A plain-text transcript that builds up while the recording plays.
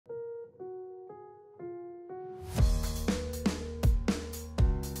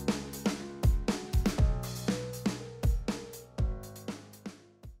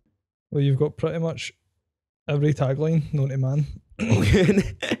Well, you've got pretty much every tagline known to man.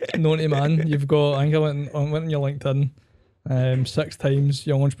 Okay. Known to man. You've got, I think I went on your LinkedIn, 6 times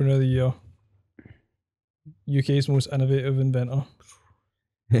Young Entrepreneur of the Year, UK's most innovative inventor,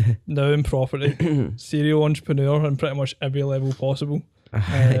 now in property, serial entrepreneur on pretty much every level possible.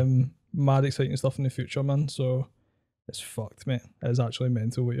 Mad exciting stuff in the future, man. So it's fucked, mate. It's actually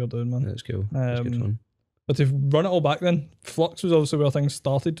mental what you're doing, man. That's cool. That's good fun. But to run it all back then, Flux was obviously where things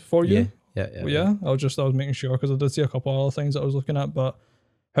started for you. Yeah. I was making sure because I did see a couple of other things that I was looking at. But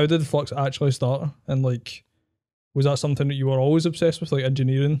how did Flux actually start? And like, was that something that you were always obsessed with, like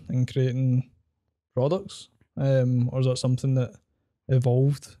engineering and creating products? Or is that something that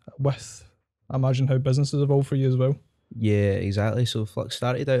evolved with, I imagine, how businesses evolve for you as well? Yeah, exactly. So Flux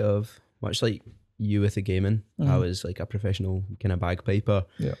started out of, much like you with the gaming, I was like a professional kind of bagpiper.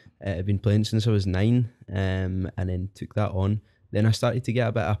 Yeah. I've been playing since I was 9, and then took that on. Then I started to get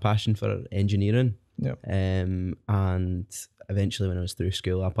a bit of a passion for engineering. Yeah. And eventually when I was through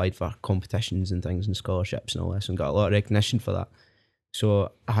school, I applied for competitions and things and scholarships and all this and got a lot of recognition for that.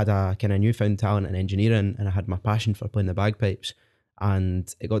 So I had a kind of newfound talent in engineering, and I had my passion for playing the bagpipes.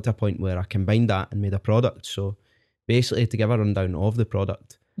 And it got to a point where I combined that and made a product. So basically, to give a rundown of the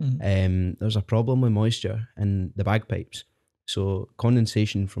product, there's a problem with moisture in the bagpipes. So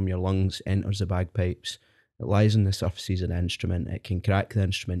condensation from your lungs enters the bagpipes. It lies on the surfaces of the instrument. It can crack the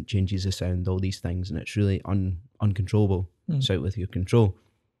instrument, changes the sound, all these things, and it's really uncontrollable. It's out with your control.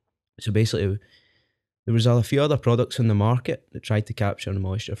 So basically, there was a few other products in the market that tried to capture the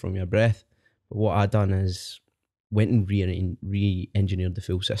moisture from your breath. But what I done is went and re-engineered the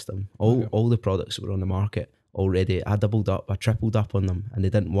full system. All the products that were on the market already, I tripled up on them, and they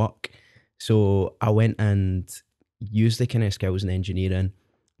didn't work. So I went and used the kind of skills in engineering,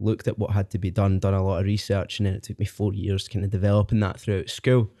 looked at what had to be done a lot of research, and then it took me 4 years kind of developing that throughout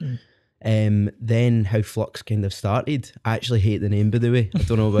school. Then how Flux kind of started. I actually hate the name, by the way. I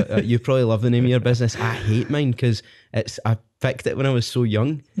don't know about you probably love the name of your business. I hate mine because I picked it when I was so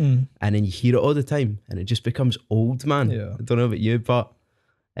young, and then you hear it all the time and it just becomes old, man. Yeah. I don't know about you, but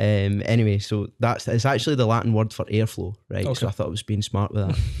anyway, so it's actually the Latin word for airflow, right? Okay. So I thought I was being smart with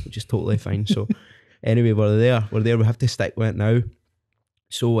that, which is totally fine. So anyway, we're there, we have to stick with it now.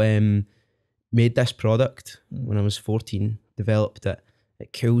 So made this product when I was 14, developed it.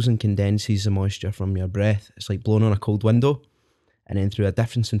 It cools and condenses the moisture from your breath. It's like blowing on a cold window, and then through a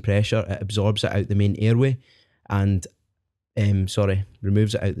difference in pressure, it absorbs it out the main airway, and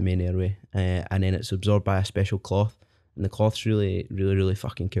removes it out the main airway, and then it's absorbed by a special cloth. And the cloth's really, really, really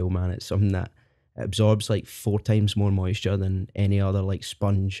fucking cool, man. It's something that absorbs like 4 times more moisture than any other like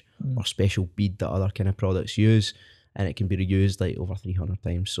sponge or special bead that other kind of products use, and it can be reused like over 300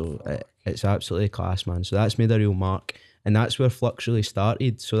 times. So it's absolutely class, man. So that's made a real mark. And that's where Flux really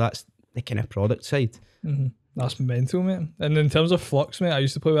started. So that's the kind of product side. That's mental, mate. And in terms of Flux, mate, I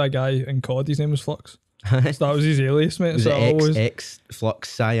used to play with a guy in COD. His name was Flux. So that was his alias, mate. Was so it X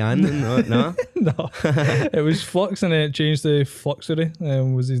Flux Cyan? No? No. It was Flux, and then it changed to Fluxery,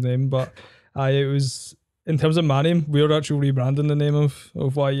 was his name. But it was, in terms of my name, we were actually rebranding the name of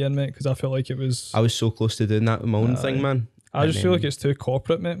YEN, mate, because I felt like it was... I was so close to doing that with my own thing, man. I just feel like it's too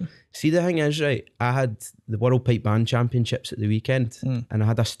corporate, mate. See, the thing is, right, I had the World Pipe Band Championships at the weekend, and I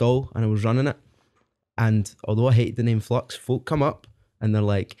had a stall and I was running it. And although I hated the name Flux, folk come up and they're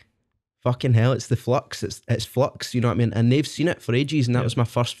like, fucking hell, it's the Flux, it's Flux, you know what I mean? And they've seen it for ages, and that was my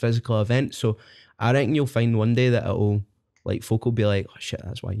first physical event. So I reckon you'll find one day that it'll, like, folk will be like, oh shit,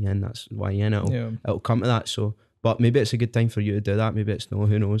 that's YN, it'll come to that. So, but maybe it's a good time for you to do that, maybe it's no,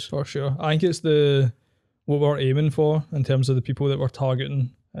 who knows? For sure. I think it's what we're aiming for in terms of the people that we're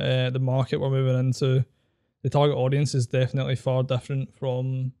targeting, the market we're moving into. The target audience is definitely far different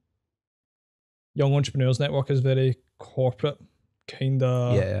from Young Entrepreneurs Network. Is very corporate, kind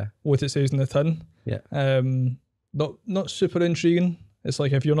of what it says in the tin. Not super intriguing. It's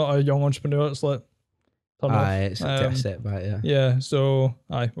like if you're not a young entrepreneur, it's like turn off. It's a step back, so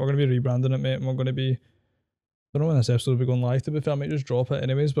we're going to be rebranding it, mate, and we're going to be, I don't know when this episode will be going live, to be fair, I might just drop it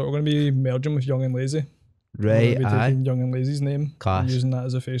anyways, but we're going to be merging with Young and Lazy. Right, we're taking Young and Lazy's name and using that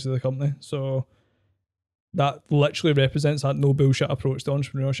as a face of the company. So that literally represents that no bullshit approach to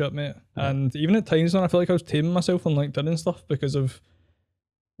entrepreneurship, mate. And even at times when I feel like I was taming myself on LinkedIn and stuff because of,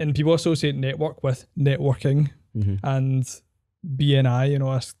 and people associate network with networking and BNI, you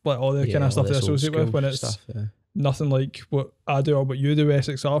know, like all the kind of stuff they associate with, when it's nothing like what I do or what you do,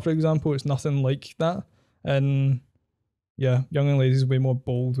 SXR, for example. It's nothing like that. And Young and Lazy is way more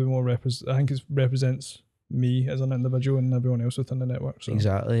bold, way more I think it represents me as an individual and everyone else within the network. So.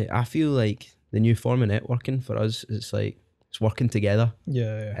 Exactly. I feel like the new form of networking for us, it's like it's working together.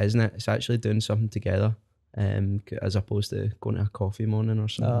 Yeah. Isn't it? It's actually doing something together, as opposed to going to a coffee morning or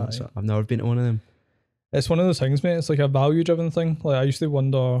something. So I've never been to one of them. It's one of those things, mate. It's like a value driven thing. Like I used to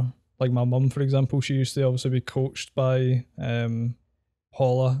wonder, like my mum, for example, she used to obviously be coached by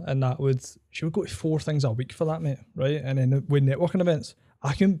Paula, and she would go to 4 things a week for that, mate, right? And then with networking events,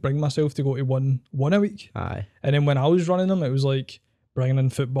 I couldn't bring myself to go to one a week. Aye. And then when I was running them, it was like bringing in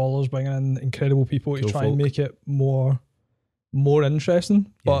footballers, bringing in incredible people to try and make it more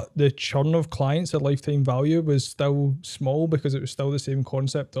interesting. But the churn of clients at lifetime value was still small because it was still the same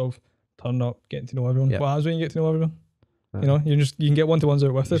concept of turn up, getting to know everyone. What happens when you get to know everyone? You know, you can get one-to-ones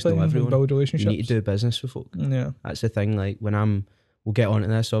out with the time and build relationships. You need to do business with folk. Yeah. That's the thing. Like we'll get onto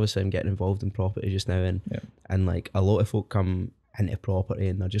this, obviously I'm getting involved in property just now, and like a lot of folk come into property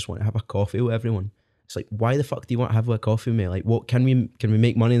and they just want to have a coffee with everyone. It's like, why the fuck do you want to have a coffee with me? Like, what can we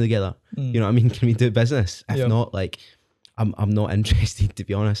make money together? You know what I mean? Can we do business? If not, like I'm not interested, to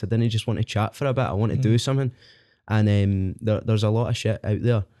be honest. I didn't just want to chat for a bit. I want to do something. And there's a lot of shit out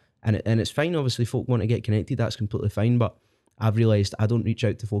there. And it's fine, obviously, folk want to get connected, that's completely fine, but I've realised I don't reach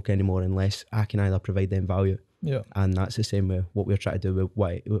out to folk anymore unless I can either provide them value. Yeah. And that's the same with what we're trying to do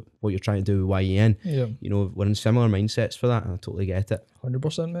with what you're trying to do with YEN. Yeah. You know, we're in similar mindsets for that, and I totally get it.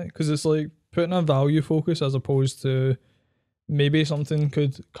 100%, mate. Because it's like putting a value focus as opposed to maybe something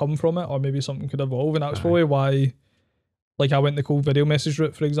could come from it or maybe something could evolve. And that's probably why, like, I went the cold video message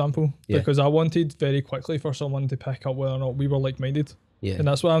route, for example, because I wanted very quickly for someone to pick up whether or not we were like-minded. Yeah. And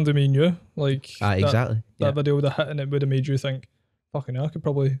that's what I'm doing you. Like, exactly. That video would have hit and it would have made you think, fucking hell, I could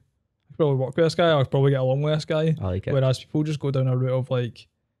probably work with this guy, or I could probably get along with this guy. I like it. Whereas people just go down a route of like,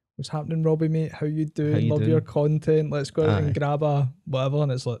 what's happening, Robbie, mate? How you doing? Love your content. Let's go out and grab a whatever.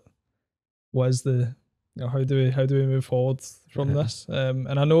 And it's like, what is the, you know, how do we move forward from this?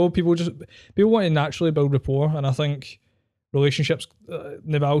 And I know people want to naturally build rapport, and I think relationships,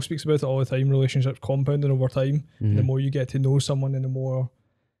 Naval speaks about it all the time, relationships compounding over time. And the more you get to know someone and the more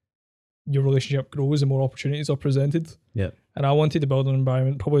your relationship grows, the more opportunities are presented. Yeah. And I wanted to build an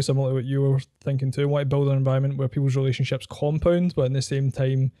environment, probably similar to what you were thinking too. I want to build an environment where people's relationships compound, but at the same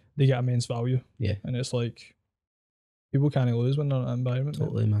time, they get immense value. Yeah. And it's like, people can't lose when they're in that environment.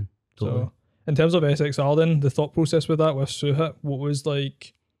 Totally, man. Totally. So, in terms of SXR then, the thought process with that, with Suhit, what was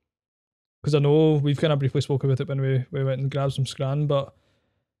like, because I know we've kind of briefly spoke about it when we went and grabbed some scran, but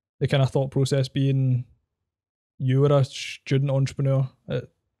the kind of thought process being you were a student entrepreneur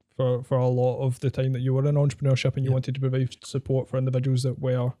for a lot of the time that you were in entrepreneurship, and you wanted to provide support for individuals that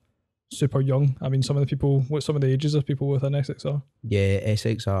were super young. I mean, what's some of the ages of people within SXR? Yeah,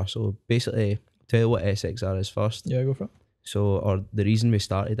 SXR. So basically, I'll tell you what SXR is first. Yeah, go for it. So, or the reason we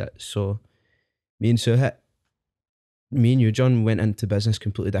started it. So, me and you, John, went into business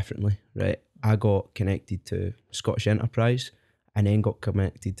completely differently, right? I got connected to Scottish Enterprise and then got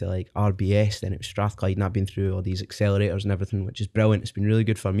connected to like RBS, then it was Strathclyde, and I've been through all these accelerators and everything, which is brilliant. It's been really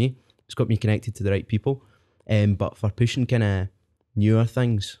good for me. It's got me connected to the right people. But for pushing kind of newer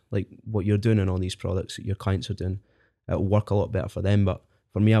things, like what you're doing and all these products that your clients are doing, it'll work a lot better for them. But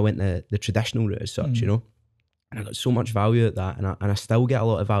for me, I went the traditional route as such, you know, and I got so much value at that, and I still get a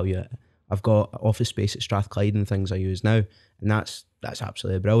lot of value at it. I've got office space at Strathclyde and things I use now, and that's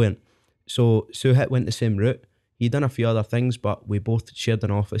absolutely brilliant. So Suhit went the same route. He'd done a few other things, but we both shared an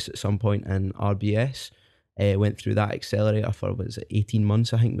office at some point in RBS. Went through that accelerator for 18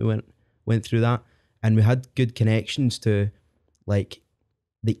 months, I think we went through that, and we had good connections to like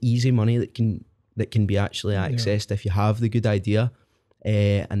the easy money that can be actually accessed if you have the good idea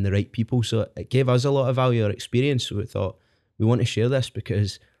and the right people. So it gave us a lot of value or experience. So we thought we want to share this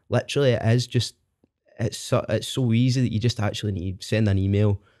because literally it's so easy that you just actually need to send an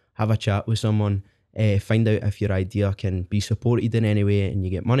email, have a chat with someone, find out if your idea can be supported in any way, and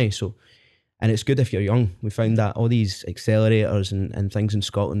you get money. So, and it's good if you're young. We found that all these accelerators and things in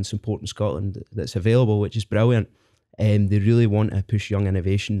Scotland, support in Scotland that's available, which is brilliant. They really want to push young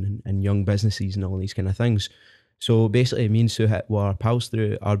innovation and young businesses and all these kind of things. So basically, me and Suhit were pals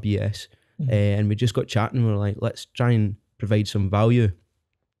through RBS, and we just got chatting. We were like, let's try and provide some value,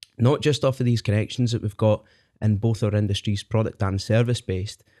 not just off of these connections that we've got in both our industries, product and service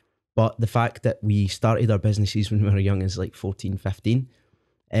based, but the fact that we started our businesses when we were young is like 14, 15,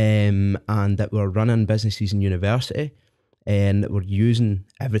 and that we're running businesses in university, and that we're using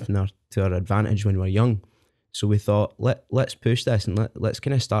everything to our advantage when we're young. So we thought, let's push this and let's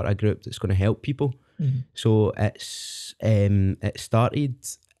kind of start a group that's going to help people. So it started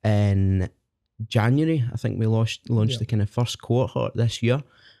in January. I think we launched the kind of first cohort this year,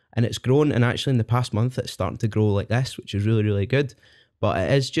 and it's grown. And actually in the past month, it's starting to grow like this, which is really, really good. But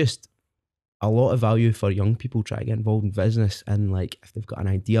it is just a lot of value for young people trying to get involved in business, and like if they've got an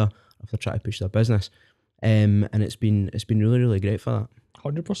idea, if they're trying to push their business. And it's been really, really great for that.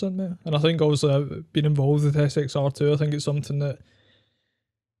 100%, mate. And I think obviously being involved with SXR too, I think it's something that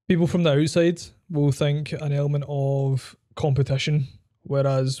people from the outside will think an element of competition,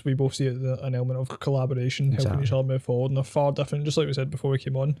 whereas we both see it as an element of collaboration, helping each other move forward, and they're far different. Just like we said before we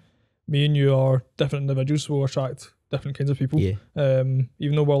came on, me and you are different individuals, so we'll attract different kinds of people. Yeah.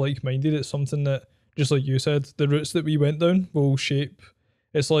 Even though we're like-minded, it's something that, just like you said, the routes that we went down will shape.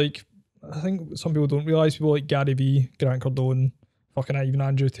 It's like, I think some people don't realise, people like Gary Vee, Grant Cardone, fucking even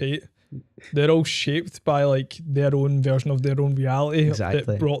Andrew Tate, they're all shaped by like their own version of their own reality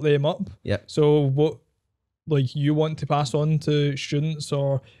that brought them up. Yeah. So what like you want to pass on to students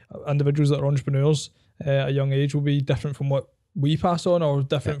or individuals that are entrepreneurs at a young age will be different from what we pass on, or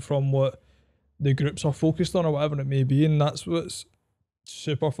different from what the groups are focused on, or whatever it may be. And that's what's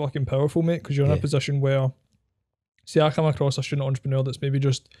super fucking powerful, mate, because you're in a position where, see, I come across a student entrepreneur that's maybe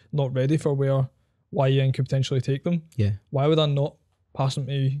just not ready for where YEN could potentially take them. Yeah. Why would I not pass them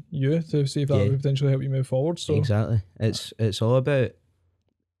to you to see if that would potentially help you move forward? So exactly. It's all about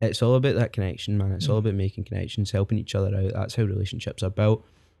that connection, man. It's all about making connections, helping each other out. That's how relationships are built.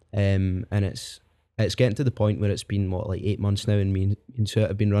 And it's getting to the point where it's been like 8 months now, and me and Stuart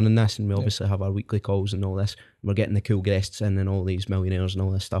have been running this, and we obviously have our weekly calls and all this. And we're getting the cool guests in and all these millionaires and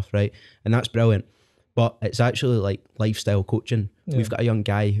all this stuff, right? And that's brilliant. But it's actually like lifestyle coaching. Yeah. We've got a young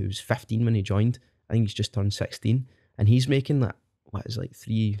guy who's 15 when he joined. I think he's just turned 16, and he's making that, what is like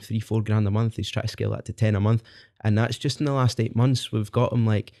 $4 grand a month. He's trying to scale that to 10 a month. And that's just in the last 8 months. We've got him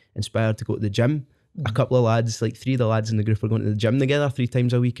like inspired to go to the gym. A couple of lads, like 3 of the lads in the group are going to the gym together 3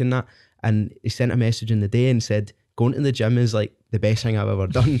 times a week and that. And he sent a message in the day and said, going to the gym is like the best thing I've ever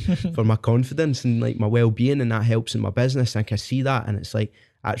done for my confidence and like my well-being, and that helps in my business. And I can see that, and it's like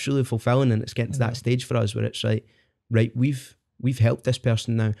actually fulfilling, and it's getting to that stage for us where it's like, right, we've helped this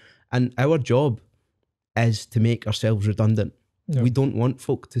person now, and our job is to make ourselves redundant. We don't want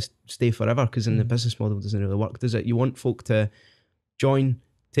folk to stay forever, because in the business model it doesn't really work, does it? You want folk to join,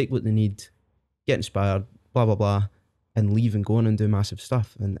 take what they need, get inspired, blah blah blah, and leave and go on and do massive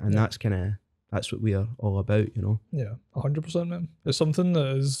stuff, and that's what we are all about, you know. 100%, man. It's something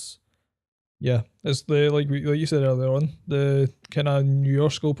that is, it's the like you said earlier on, the kind of newer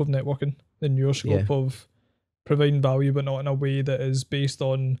scope of networking, the newer scope of providing value, but not in a way that is based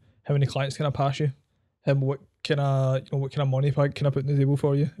on how many clients can I pass you, and what kind of money can I put on the table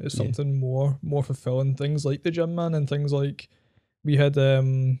for you. It's something more fulfilling. Things like the gym, man, and things like we had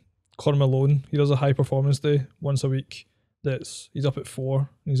Conor Malone. He does a high performance day once a week. He's up at 4 and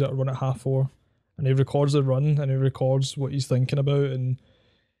he's at a run at 4:30, and he records the run and he records what he's thinking about and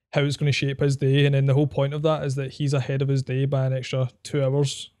how it's going to shape his day. And then the whole point of that is that he's ahead of his day by an extra 2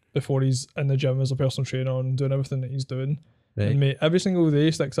 hours before he's in the gym as a personal trainer and doing everything that he's doing. Right. And mate, every single day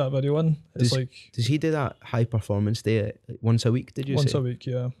he sticks that video in. Does he do that high performance day once a week? Did you say? Once a week,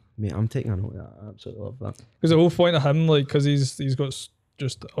 yeah. Mate, I'm taking a note of that. I absolutely love that. Because the whole point of him, like, because he's got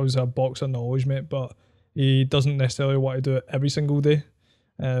just obviously a box of knowledge, mate, but he doesn't necessarily want to do it every single day.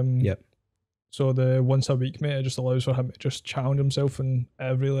 So the once a week, mate, it just allows for him to just challenge himself in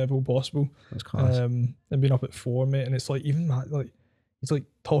every level possible. That's class. And being up at 4, mate, and it's like, even that, like, he's like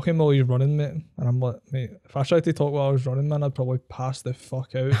talking while he's running, mate, and I'm like, mate, if I tried to talk while I was running, man, I'd probably pass the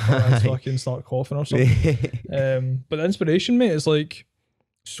fuck out, or I'd fucking start coughing or something. But the inspiration, mate, is like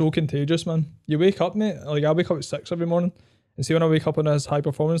so contagious, man. You wake up, mate, like I wake up at 6 every morning, and see when I wake up on his high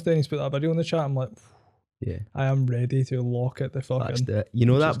performance day and he's put that video in the chat, I'm like, I am ready to lock it the fuck in. You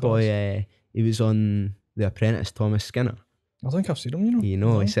know that boy, he was on The Apprentice, Thomas Skinner. I think I've seen him, you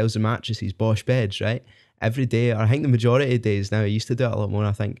know. He sells the mattresses, Bosch beds, right? Every day, or I think the majority of days now, he used to do it a lot more.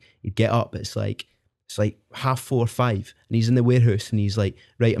 I think he'd get up, it's like 4:30, 5, and he's in the warehouse and he's like,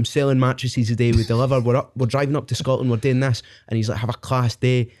 right, I'm selling mattresses a day, we deliver, we're driving up to Scotland, we're doing this, and he's like, have a class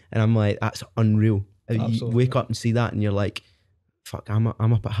day, and I'm like, that's unreal. Absolutely. You wake up and see that and you're like, fuck, I'm up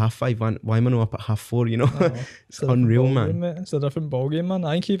at 5:30, why am I not up at 4:30, you know? It's unreal, man. It's a different ballgame, man.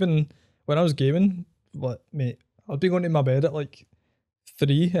 I think even when I was gaming, mate, I'd be going to my bed at like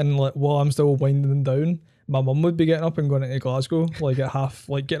 3, and like while I'm still winding down, my mum would be getting up and going into Glasgow, like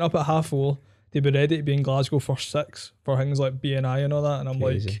getting up at 4:30 to be ready to be in Glasgow for 6 for things like BNI and all that. And I'm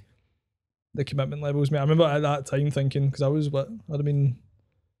crazy. Like, the commitment levels, mate. I remember at that time thinking, because I was, I'd have been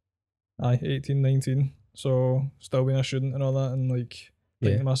 18, 19, so still being a student and all that, and like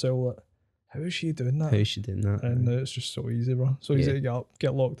thinking to myself, like, how is she doing that? And it's just so easy, bro. So easy to get up,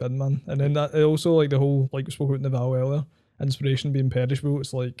 get locked in, man. And then that also, like the whole, like we spoke about in the Val earlier, inspiration being perishable.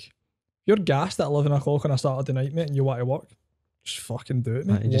 It's like, you're gassed at 11 o'clock on a Saturday night, mate, and you want to work. just fucking do it,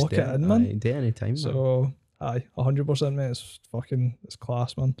 mate. Just Lock it in, man. Do it any time, man. So, 100%, mate. It's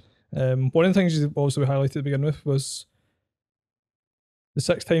class, man. One of the things you also highlighted to begin with was the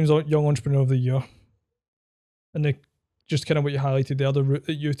 6 times Young Entrepreneur of the Year. And just kind of what you highlighted there, the route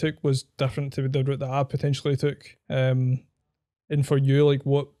that you took was different to the route that I potentially took. And for you, like,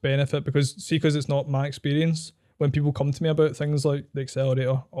 what benefit? Because it's not my experience, when people come to me about things like the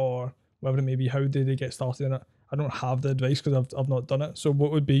accelerator or whatever it may be, how do they get started in it? I don't have the advice because I've not done it. So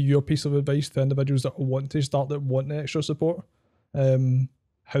what would be your piece of advice to individuals that want to start, that want the extra support?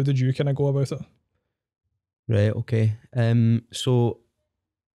 How did you kind of go about it? Right, okay. So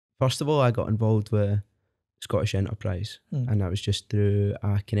first of all, I got involved with Scottish Enterprise, and that was just through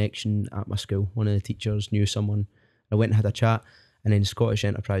a connection at my school. One of the teachers knew someone. I went and had a chat, and then Scottish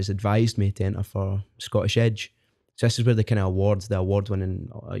Enterprise advised me to enter for Scottish Edge. So this is where the kind of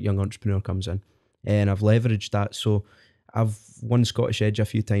award-winning young entrepreneur comes in. And I've leveraged that. So I've won Scottish Edge a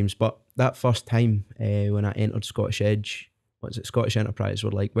few times, but that first time when I entered Scottish Edge, Scottish Enterprise,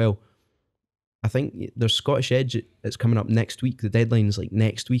 were like, well, I think there's Scottish Edge that's coming up next week. The deadline's like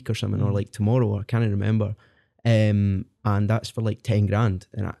next week or something, or like tomorrow, I can't remember. And that's for like 10 grand.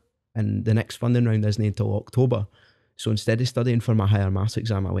 And the next funding round isn't until October. So instead of studying for my higher maths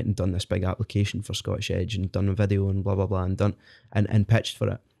exam, I went and done this big application for Scottish Edge and done a video and blah, blah, blah, and pitched for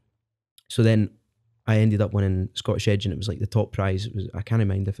it. So then I ended up winning Scottish Edge, and it was like the top prize. It was, I can't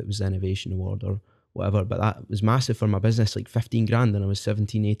mind if it was the Innovation Award or whatever, but that was massive for my business, like 15 grand, and I was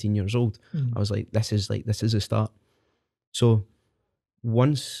 17, 18 years old. I was like, this is a start. So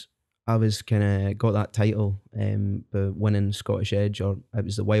once I was kind of got that title, by winning Scottish Edge, or it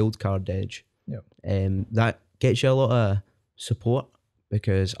was the wild card Edge, that gets you a lot of support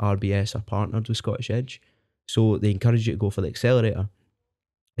because RBS are partnered with Scottish Edge. So they encourage you to go for the accelerator.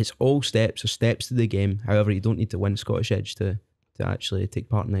 It's all steps to the game. However, you don't need to win Scottish Edge to actually take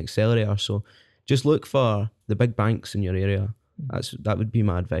part in the accelerator. So just look for the big banks in your area. That would be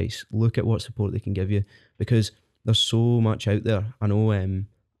my advice. Look at what support they can give you, because there's so much out there. I know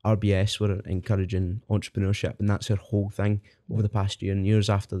RBS were encouraging entrepreneurship, and that's their whole thing over the past year and years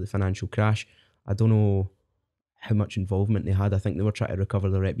after the financial crash. I don't know how much involvement they had. I think they were trying to recover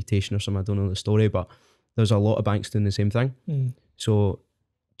their reputation or something. I don't know the story, but there's a lot of banks doing the same thing. So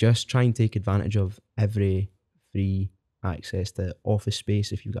just try and take advantage of every free access to office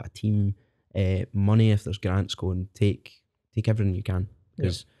space. If you've got a team, money, if there's grants going, take everything you can,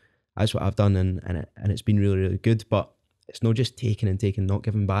 because that's what I've done, and it's been really, really good. But it's not just taking and taking, not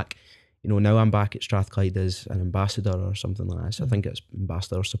giving back. You know, now I'm back at Strathclyde as an ambassador or something like this. I think it's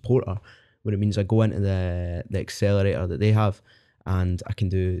ambassador or supporter, where it means I go into the accelerator that they have, and I can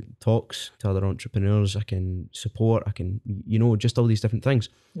do talks to other entrepreneurs, I can support, I can, you know, just all these different things,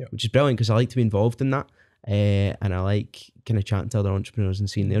 which is brilliant because I like to be involved in that. And I like kind of chatting to other entrepreneurs and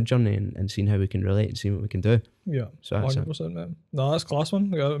seeing their journey and seeing how we can relate and seeing what we can do. Yeah, so 100%, man. No, that's class, man.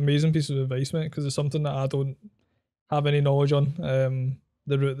 Like, amazing piece of advice, mate, because it's something that I don't have any knowledge on.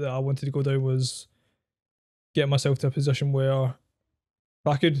 The route that I wanted to go down was get myself to a position where if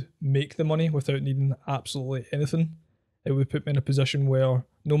I could make the money without needing absolutely anything, it would put me in a position where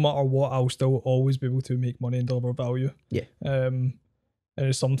no matter what, I'll still always be able to make money and deliver value. Yeah. And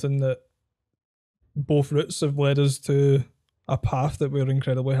it's something that both routes have led us to a path that we're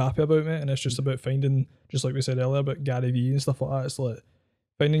incredibly happy about, mate. And it's just about finding, just like we said earlier about Gary Vee and stuff like that, it's like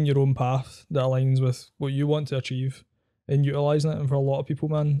finding your own path that aligns with what you want to achieve and utilising it. And for a lot of people,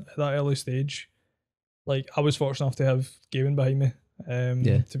 man, at that early stage, like I was fortunate enough to have gaming behind me,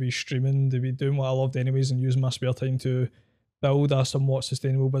 to be streaming, to be doing what I loved anyways, and using my spare time to build a somewhat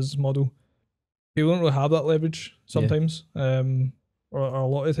sustainable business model. People don't really have that leverage sometimes, or a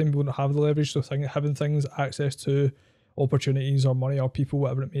lot of the time people don't have the leverage, so having things, access to opportunities or money or people,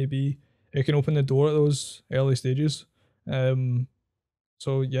 whatever it may be, it can open the door at those early stages.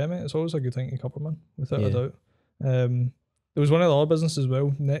 So yeah, mate, it's always a good thing to cover, man, without a doubt. There was one of the other businesses as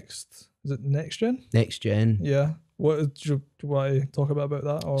well, Next Gen? Next Gen. Yeah. What do you want to talk about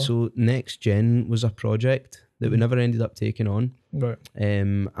that? Or? So Next Gen was a project that we never ended up taking on. Right.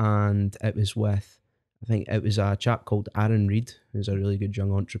 And it was with, I think it was a chap called Aaron Reid, who's a really good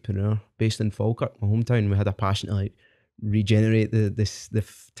young entrepreneur based in Falkirk, my hometown. We had a passion to like regenerate the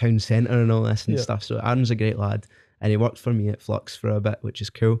town centre and all this and stuff. So Aaron's a great lad, and he worked for me at Flux for a bit, which is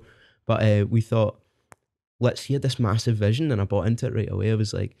cool. But we thought, he had this massive vision, and I bought into it right away. I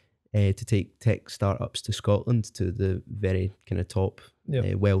was like, to take tech startups to Scotland, to the very kind of top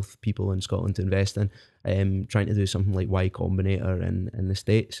wealth people in Scotland to invest in, trying to do something like Y Combinator in the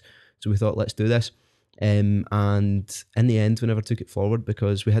States. So we thought, let's do this. And in the end, we never took it forward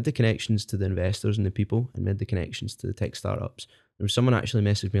because we had the connections to the investors and the people, and we had the connections to the tech startups. There was someone actually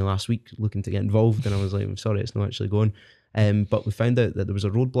messaged me last week looking to get involved, and I was like, I'm sorry, it's not actually going. But we found out that there was a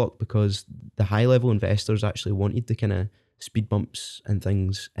roadblock because the high level investors actually wanted the kind of speed bumps and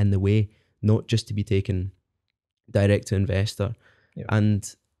things in the way, not just to be taken direct to investor. Yeah. And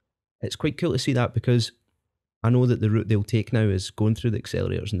it's quite cool to see that because I know that the route they'll take now is going through the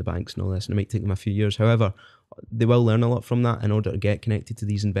accelerators and the banks and all this, and it might take them a few years. However, they will learn a lot from that in order to get connected to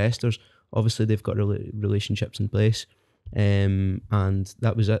these investors. Obviously, they've got relationships in place, and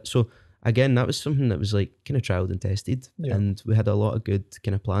that was it. So again, that was something that was like kind of trialed and tested, and we had a lot of good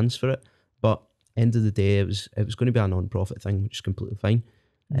kind of plans for it. But end of the day, it was going to be a non-profit thing, which is completely fine.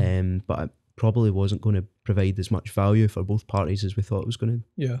 But it probably wasn't going to provide as much value for both parties as we thought it was going to.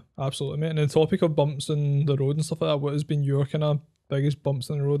 Yeah, absolutely, mate. And the topic of bumps in the road and stuff like that, what has been your kind of biggest bumps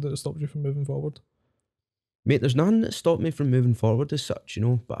in the road that stopped you from moving forward? Mate, there's none that stopped me from moving forward as such, you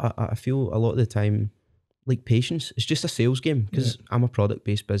know, but I feel a lot of the time, like patience, it's just a sales game because I'm a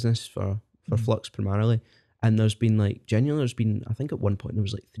product-based business for Flux primarily. And there's been like, genuinely, I think at one point there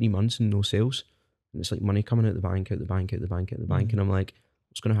was like 3 months and no sales. And it's like money coming out the bank, out the bank, out the bank, out the bank. And I'm like,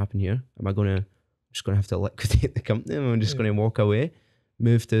 what's going to happen here? Am I just going to have to liquidate the company? Am I just going to walk away,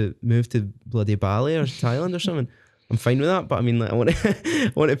 move to bloody Bali or Thailand or something? I'm fine with that, but I mean, like, I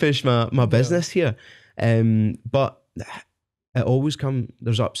want to push my business here. But it always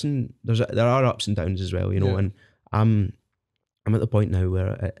there are ups and downs as well, you know. And I'm at the point now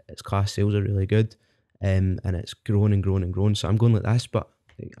where its class sales are really good, and it's growing and growing and growing. So I'm going like this, but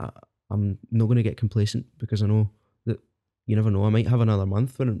I'm not going to get complacent because I know that you never know. I might have another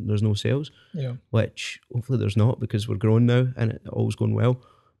month when there's no sales, which hopefully there's not because we're growing now and it's always going well.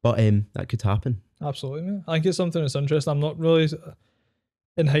 But that could happen. Absolutely, man. I think it's something that's interesting. I'm not really,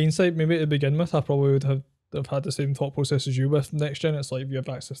 in hindsight, maybe to begin with, I probably would have had the same thought process as you with Next Gen. It's like you have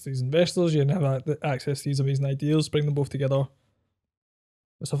access to these investors, you have access to these amazing ideas, bring them both together.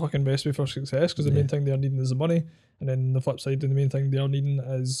 It's a fucking recipe for success because the main thing they're needing is the money, and then the flip side, the main thing they're needing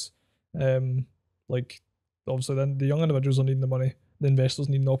is, like, obviously then the young individuals are needing the money, the investors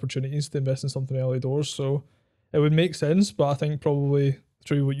needing opportunities to invest in something early doors. So it would make sense, but I think probably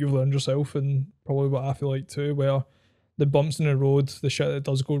through what you've learned yourself and probably what I feel like too, where the bumps in the road, the shit that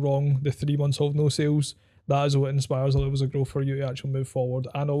does go wrong, the 3 months of no sales, that is what inspires levels of growth for you to actually move forward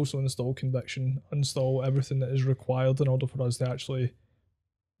and also install conviction, install everything that is required in order for us to actually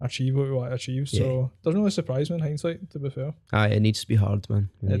achieve what we want to achieve. So it doesn't really surprise me in hindsight, to be fair. It needs to be hard, man.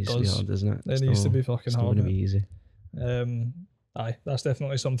 It needs to be hard, doesn't it? It needs to be fucking hard. It's not going to be easy. That's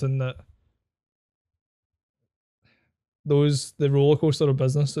definitely something that the roller coaster of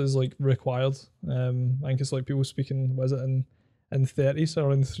business is like required. I think it's like people speaking, was it in 30s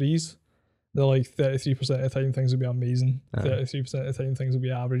or in 3s? They're like 33% of the time things will be amazing, 33% of the time things will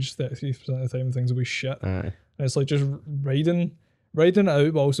be average, 33% of the time things will be shit. And it's like just riding it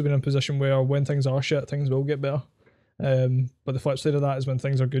out, but also being in a position where when things are shit, things will get better. But the flip side of that is when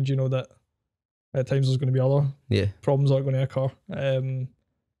things are good, you know that at times there's going to be other problems that are going to occur.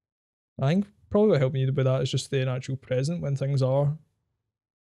 I think probably what helped me with that is just staying actual present when things were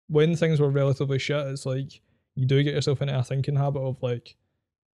relatively shit. It's like you do get yourself into a thinking habit of like,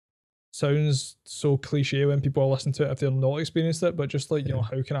 sounds so cliche when people are listening to it if they're not experienced it, but just like, you know,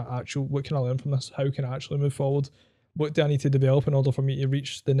 what can I learn from this? How can I actually move forward? What do I need to develop in order for me to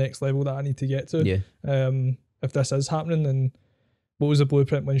reach the next level that I need to get to? If this is happening, then what was the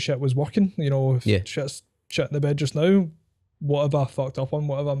blueprint when shit was working? You know, if shit's shit in the bed just now, what have I fucked up on?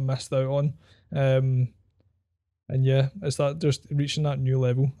 What have I missed out on? And yeah, it's that just reaching that new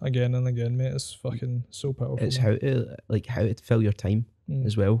level again and again, mate. It's fucking so powerful. It's how to fill your time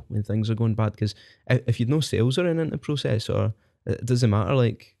as well when things are going bad. Because if you'd no sales or anything in the process, or it doesn't matter,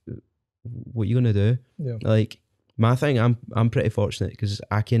 like what you're gonna do. Yeah. Like my thing, I'm pretty fortunate because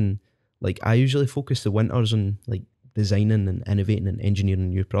I usually focus the winters on like designing and innovating and engineering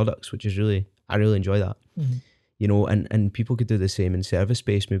new products, which is I really enjoy that. You know, and people could do the same in service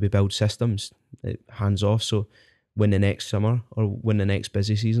space, maybe build systems hands off. So when the next summer or when the next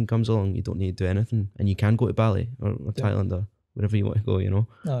busy season comes along, you don't need to do anything and you can go to Bali or Thailand or wherever you want to go, you know,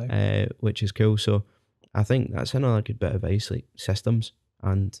 which is cool. So I think that's another good bit of advice, like systems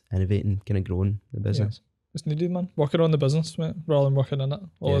and innovating, kind of growing the business. Yeah. It's needed, man. Working on the business, mate, rather than working in it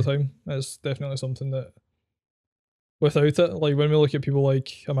all the time. It's definitely something that without it, like when we look at people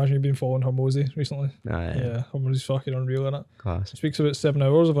like, imagine you've been following Hormozy recently. Yeah, Hormozy's fucking unreal in it. Class. It speaks about 7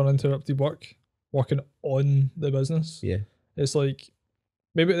 hours of uninterrupted work, working on the business. Yeah. It's like,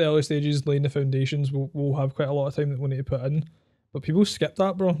 maybe at the early stages, laying the foundations, we'll have quite a lot of time that we need to put in. But people skip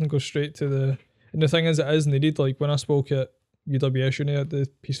that, bro, and go straight to And the thing is, it is needed. Like when I spoke at UWS uni, the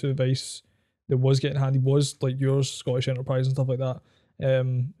piece of advice that was getting handed was like yours, Scottish Enterprise and stuff like that.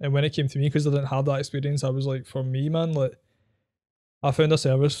 And when it came to me, because I didn't have that experience, I was like, for me, man, like I found a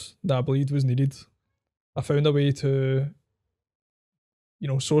service that I believed was needed. I found a way to, you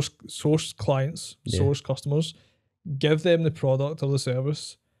know, source clients, source customers, give them the product or the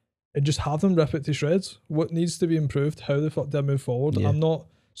service, and just have them rip it to shreds. What needs to be improved? How the fuck do I move forward? I'm not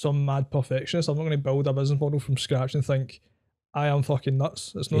some mad perfectionist. I'm not going to build a business model from scratch and think I am fucking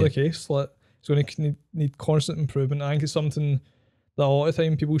nuts. It's not the case. Like it's going to need constant improvement. I think it's something that a lot of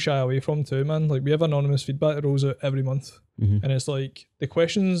time people shy away from too, man. Like we have anonymous feedback that rolls out every month, and it's like the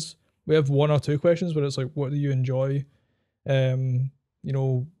questions. We have 1 or 2 questions where it's like, what do you enjoy? You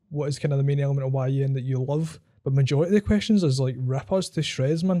know, what is kind of the main element of YEN that you love? But majority of the questions is like, rip us to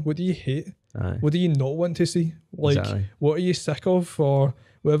shreds, man. What do you hate? What do you not want to see? Like, what are you sick of, or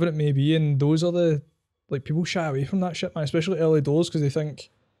whatever it may be? And those are the, like, people shy away from that shit, man, especially early doors, because they think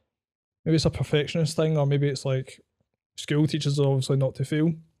maybe it's a perfectionist thing, or maybe it's like school teaches us obviously not to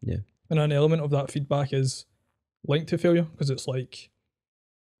fail. Yeah. And an element of that feedback is linked to failure, because it's like,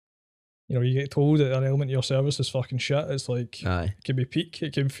 you know, you get told that an element of your service is fucking shit. It's like, it can be peak,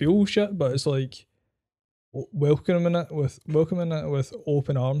 it can feel shit, but it's like welcoming it with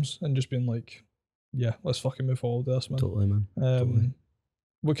open arms and just being like, yeah, let's fucking move forward with this, man. Totally, man. Totally.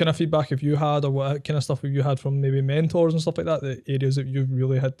 What kind of feedback have you had, or what kind of stuff have you had from maybe mentors and stuff like that, the areas that you've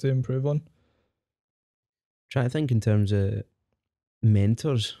really had to improve on? Trying to think in terms of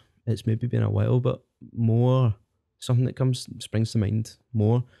mentors, it's maybe been a while, but more something that springs to mind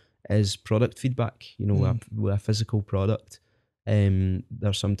more is product feedback. You know, with a physical product,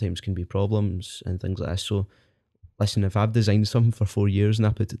 there sometimes can be problems and things like this. So listen, if I've designed something for 4 years and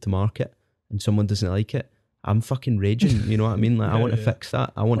I put it to market and someone doesn't like it, I'm fucking raging. You know what I mean? Like I want to fix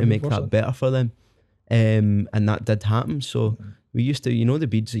that. I want 100%. To make that better for them. And that did happen. So we used to, you know, the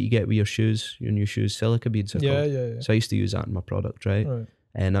beads that you get with your shoes, your new shoes, silica beads are called. So I used to use that in my product, right?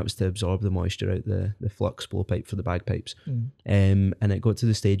 And that was to absorb the moisture out the flux blowpipe for the bagpipes. And it got to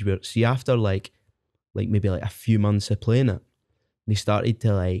the stage where, see, after like maybe like a few months of playing it, they started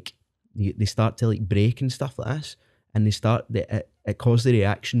to start to break and stuff like this, and it caused the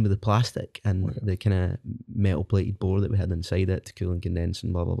reaction with the plastic and the kind of metal plated bore that we had inside it to cool and condense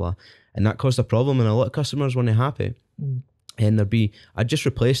and blah blah blah, and that caused a problem, and a lot of customers weren't happy. And I'd just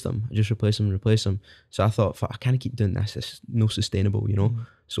replace them. So I thought, I can't keep doing this. It's no sustainable, you know.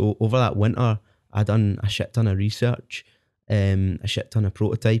 So over that winter, I done a shit ton of research, a shit ton of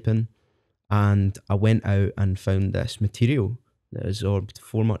prototyping, and I went out and found this material that absorbed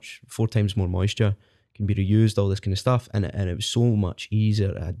 4 times more moisture, can be reused, all this kind of stuff, and it was so much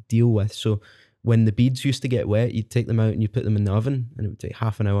easier to deal with. So when the beads used to get wet, you'd take them out and you put them in the oven, and it would take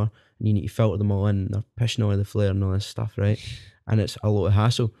half an hour, and you need to filter them all in, and they're pushing all the flare and all this stuff, right? And it's a lot of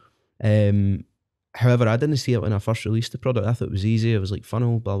hassle. However, I didn't see it when I first released the product. I thought it was easy. It was like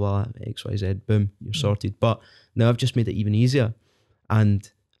funnel, blah, blah, X, Y, Z, boom, you're sorted. But now I've just made it even easier, and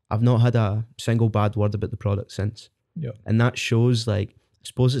I've not had a single bad word about the product since. And that shows, like, I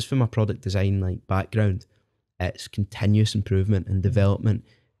suppose it's from my product design background. It's continuous improvement and development.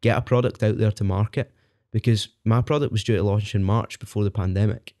 Get a product out there to market, because my product was due to launch in March before the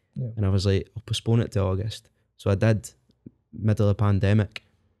pandemic. And I was like, I'll postpone it to August. So I did, middle of the pandemic,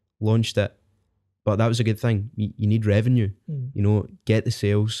 launched it. But that was a good thing. You need revenue, you know, get the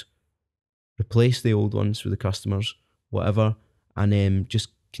sales, replace the old ones with the customers, whatever, and then just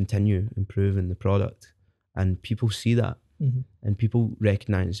continue improving the product. And people see that, and people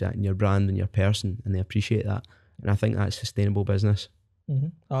recognize that in your brand and your person, and they appreciate that. And I think that's sustainable business.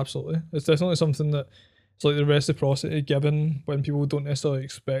 Absolutely. It's definitely something that it's like the reciprocity given when people don't necessarily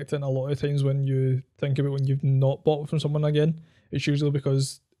expect it. And a lot of times when you think about when you've not bought from someone again, it's usually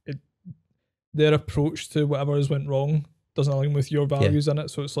because their approach to whatever has went wrong doesn't align with your values in it.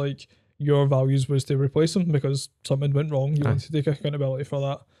 So it's like your values was to replace them because something went wrong. You want to take accountability for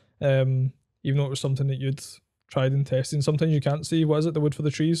that. Even though it was something that you'd tried and tested. And sometimes you can't see, what is it, the wood for the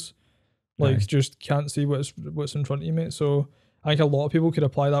trees? Like, just can't see what's in front of you, mate. So I think a lot of people could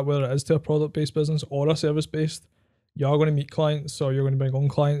apply that, whether it is to a product-based business or a service-based. You are going to meet clients, or you're going to bring on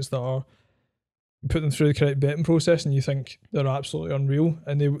clients that are, you put them through the correct vetting process and you think they're absolutely unreal,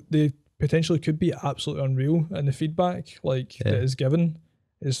 and they potentially could be absolutely unreal. And the feedback that is given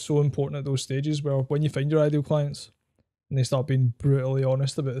is so important at those stages, where when you find your ideal clients and they start being brutally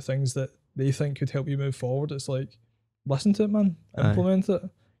honest about the things that they think could help you move forward, it's like, listen to it, man, implement it.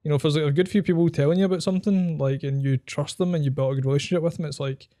 You know, if there's a good few people telling you about something, and you trust them and you built a good relationship with them, it's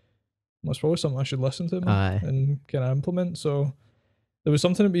like, that's probably something I should listen to, man, and kind of implement. So There was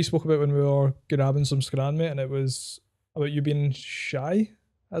something that we spoke about when we were grabbing some scran, mate, and it was about you being shy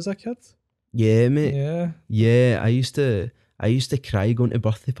as a kid. Yeah, mate. Yeah. Yeah, I used to cry going to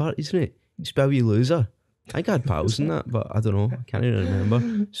birthday parties, mate. Used to be a wee loser. I think I had pals in that, but I don't know. I can't even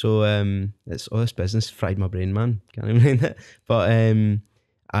remember. So it's all this business fried my brain, man. Can't even mind it. But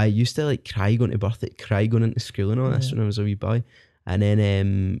I used to like cry going to birthday, cry going into school and all this when I was a wee boy. And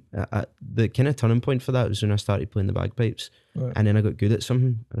then the kind of turning point for that was when I started playing the bagpipes, and then I got good at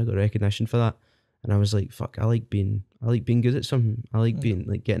something, and I got recognition for that. And I was like, "Fuck! I like being good at something. I like being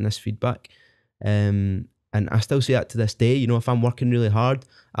like getting this feedback." And I still say that to this day. You know, if I'm working really hard,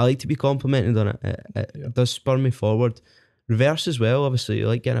 I like to be complimented on it. It does spur me forward. Reverse as well, obviously. You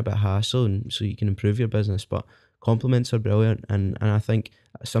like getting a bit of hassle, and so you can improve your business. But compliments are brilliant, and I think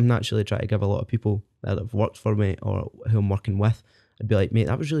something I actually try to give a lot of people that have worked for me or who I'm working with. I'd be like, mate,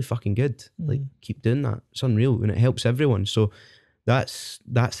 that was really fucking good. Like, keep doing that. It's unreal, and it helps everyone. So that's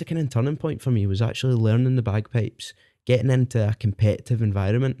the kind of turning point for me, was actually learning the bagpipes, getting into a competitive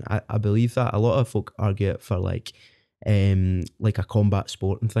environment. I believe that a lot of folk argue it for like a combat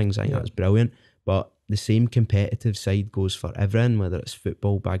sport and things. I think that's brilliant, but the same competitive side goes for everything, whether it's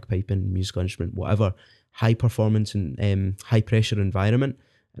football, bagpiping, musical instrument, whatever. High performance and high pressure environment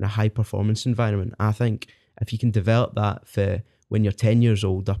and a high performance environment. I think if you can develop that for when you're 10 years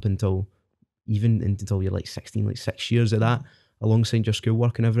old up until you're like 16, like 6 years of that, alongside your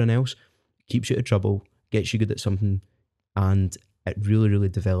schoolwork and everything else, keeps you out of trouble, gets you good at something, and it really, really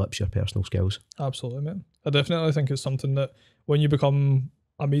develops your personal skills. Absolutely, mate. I definitely think it's something that when you become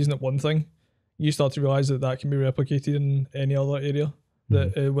amazing at one thing, you start to realise that can be replicated in any other area.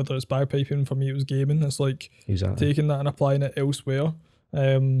 That whether it's bagpiping, for me it was gaming. It's like taking that and applying it elsewhere.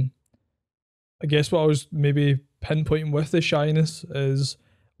 I guess what I was maybe pinpointing with the shyness is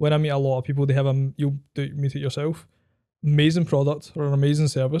when I meet a lot of people, they have you'll meet it yourself, amazing product or an amazing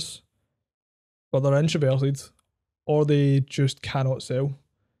service, but they're introverted or they just cannot sell.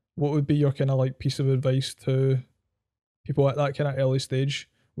 What would be your kind of like piece of advice to people at that kind of early stage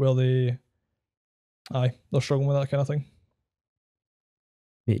where they're struggling with that kind of thing?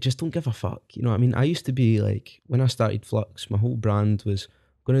 Mate, just don't give a fuck. You know what I mean? I used to be like, when I started Flux, my whole brand was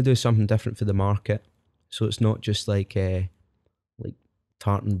going to do something different for the market. So it's not just like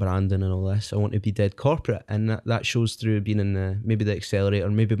tartan branding and all this. I want to be dead corporate, and that shows through being in maybe the accelerator,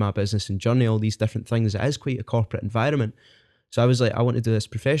 maybe my business and journey, all these different things. It is quite a corporate environment. So I was like, I want to do this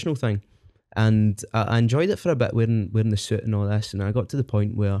professional thing, and I enjoyed it for a bit, wearing the suit and all this. And I got to the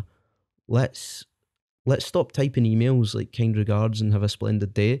point where let's stop typing emails like kind regards and have a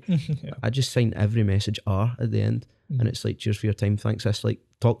splendid day. I just sign every message R at the end, and it's like, cheers for your time, thanks. It's like,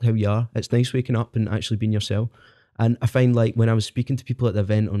 talk how you are. It's nice waking up and actually being yourself. And I find like when I was speaking to people at the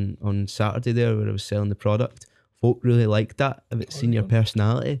event on Saturday there, where I was selling the product, folk really liked that, about seeing your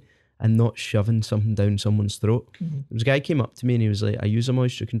personality and not shoving something down someone's throat. There was a guy came up to me and he was like, I use a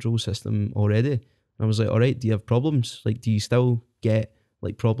moisture control system already. And I was like, all right, do you have problems? Like, do you still get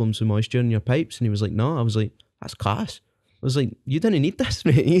like problems with moisture in your pipes? And he was like, no. I was like, that's class. I was like, you didn't need this,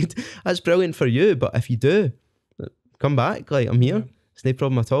 mate. That's brilliant for you, but if you do, come back. Like, I'm here. It's no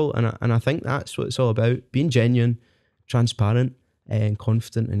problem at all. And I think that's what it's all about: being genuine, transparent, and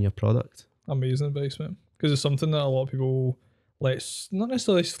confident in your product. Amazing advice, man. Because it's something that a lot of people not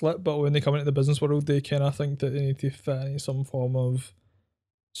necessarily slip, but when they come into the business world, they kind of think that they need to fit in some form of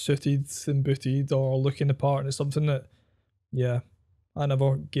suited and booted or looking the part. And it's something that, I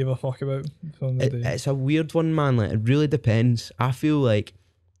never gave a fuck about. It's a weird one, man. Like, it really depends. I feel like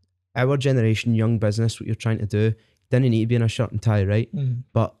our generation, young business, what you're trying to do, didn't need to be in a shirt and tie, right?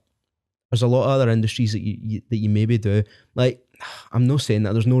 But there's a lot of other industries that you maybe do. Like, I'm not saying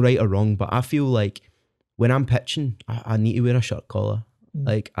that there's no right or wrong, but I feel like when I'm pitching, I need to wear a shirt collar.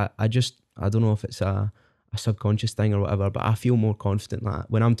 Like, I don't know if it's a subconscious thing or whatever, but I feel more confident that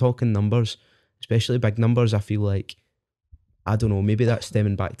when I'm talking numbers, especially big numbers, I feel like, I don't know, maybe that's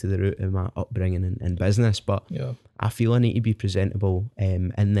stemming back to the root of my upbringing in business, but I feel I need to be presentable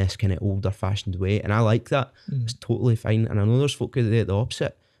in this kind of older fashioned way, and I like that. It's totally fine, and I know there's folk who do the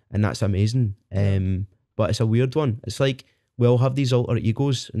opposite, and that's amazing. But it's a weird one. It's like we all have these alter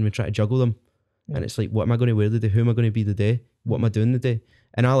egos and we try to juggle them, and it's like, what am I going to wear today? Who am I going to be today? What am I doing today?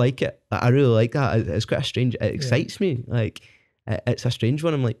 And I like it. I really like that. It's quite a strange, it excites me. Like, it's a strange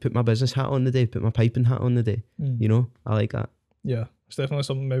one. I'm like, put my business hat on the day, put my piping hat on the day. You know, I like that. Yeah, it's definitely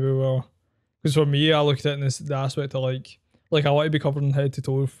something maybe where, because for me, I look at it in the aspect of like I want to be covered from head to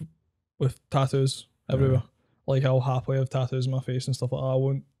toe with tattoos everywhere. Like, I'll happily have tattoos on my face and stuff like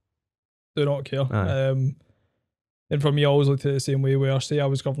that. Do not care. And for me, I always looked at it the same way, where say I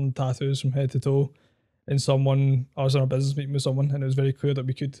was covered in tattoos from head to toe, and I was in a business meeting with someone, and it was very clear that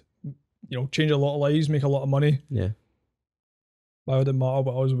we could, change a lot of lives, make a lot of money. Yeah. Why would it matter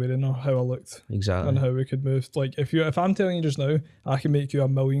what I was wearing or how I looked? Exactly. And how we could move. Like if I'm telling you just now, I can make you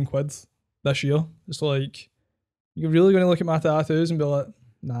 £1 million this year. It's like, you're really going to look at my tattoos and be like,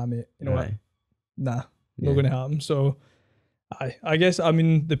 nah, mate, you know what? Nah, not going to happen. So, I guess, I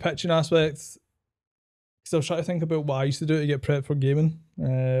mean, the pitching aspect, because I was trying to think about what I used to do to get prepped for gaming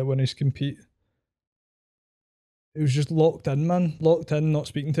when I used to compete. It was just locked in, man. Locked in, not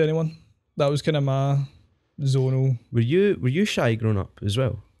speaking to anyone. That was kind of my zonal. Were you shy growing up as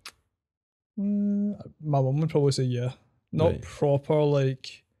well? My mum would probably say yeah. Not proper,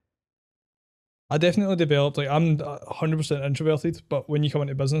 like... I definitely developed, like, I'm 100% introverted, but when you come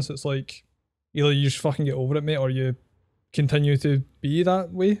into business, it's like, either you just fucking get over it, mate, or you continue to be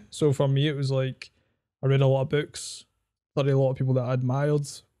that way. So for me, it was like, I read a lot of books, studied a lot of people that I admired,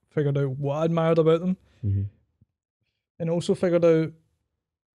 figured out what I admired about them, and also figured out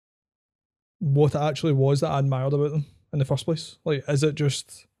what it actually was that I admired about them in the first place. Like, is it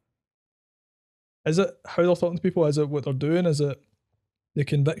how they're talking to people? Is it what they're doing? Is it the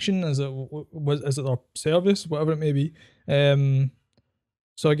conviction? Is it their service? Whatever it may be.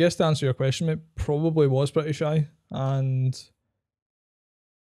 So I guess to answer your question, it probably was pretty shy, and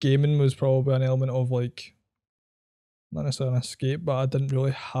gaming was probably an element of, like, not necessarily an escape, but I didn't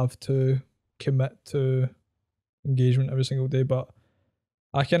really have to commit to engagement every single day. But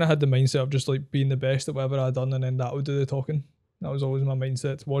I kind of had the mindset of just like being the best at whatever I'd done, and then that would do the talking. That was always my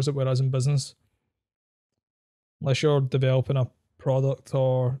mindset towards it. Whereas in business, unless you're developing a product,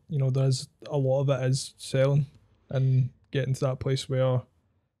 or there's a lot of it is selling and getting to that place where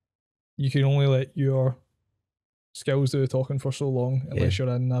you can only let your skills do the talking for so long, unless you're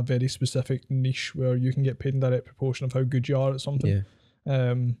in a very specific niche where you can get paid in direct proportion of how good you are at something.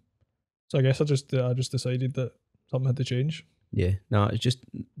 So I guess I just decided that something had to change. Yeah, no, it's just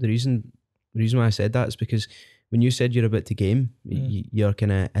the reason why I said that is because when you said you're about to game, you're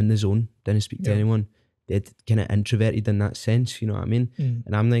kind of in the zone, didn't speak to anyone, dead, kind of introverted in that sense, you know what I mean?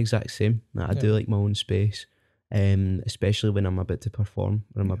 And I'm the exact same. I do like my own space, especially when I'm about to perform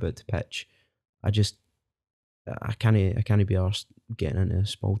or I'm about to pitch. I can't be arsed getting into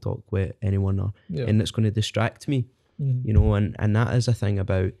small talk with anyone, and it's going to distract me, and that is a thing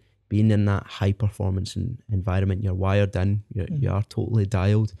about being in that high performance environment. You're wired in, you are totally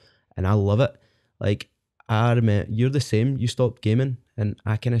dialed, and I love it. Like, I remember, you're the same, you stopped gaming, and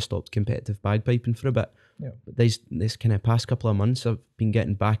I kind of stopped competitive bagpiping for a bit. But this kind of past couple of months, I've been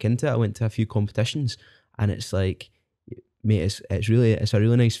getting back into it. I went to a few competitions, and it's like, mate, it's a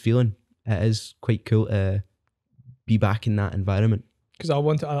really nice feeling. It is quite cool to be back in that environment. Because that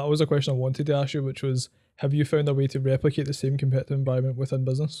was a question I wanted to ask you, which was, have you found a way to replicate the same competitive environment within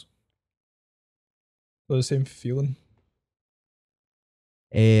business? Or the same feeling?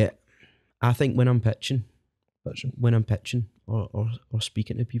 I think when I'm pitching or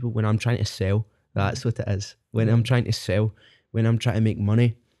speaking to people, when I'm trying to sell, that's what it is. When I'm trying to sell, when I'm trying to make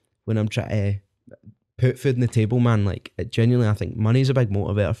money, when I'm trying to put food on the table, man, like, genuinely, I think money's a big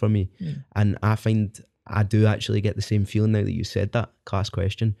motivator for me. And I find I do actually get the same feeling now that you said that, class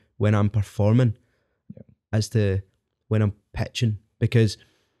question, when I'm performing as to when I'm pitching, because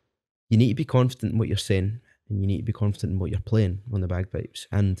you need to be confident in what you're saying, and you need to be confident in what you're playing on the bagpipes,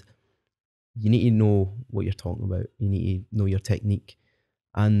 and you need to know what you're talking about. You need to know your technique.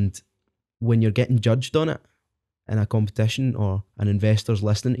 And when you're getting judged on it in a competition, or an investor's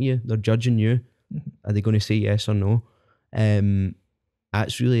listening to you, they're judging you. Are they going to say yes or no?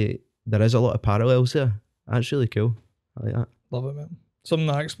 There is a lot of parallels there. That's really cool. I like that. Love it, man. Something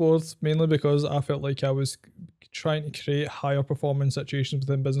I explored mainly because I felt like I was trying to create higher performance situations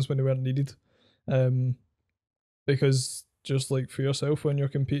within business when they weren't needed. Because just like for yourself, when you're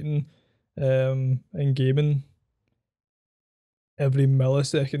competing in gaming, every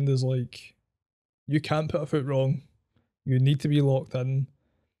millisecond is like, you can't put a foot wrong. You need to be locked in.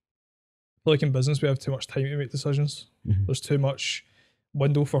 I feel like in business we have too much time to make decisions. There's too much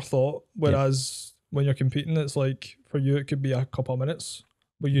window for thought, whereas when you're competing, it's like, for you it could be a couple of minutes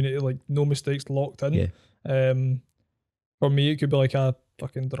where you need to, like, no mistakes, locked in. For me it could be like a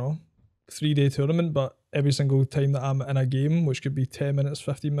fucking 3-day tournament, but every single time that I'm in a game, which could be 10 minutes,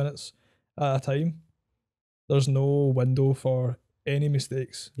 15 minutes at a time, there's no window for any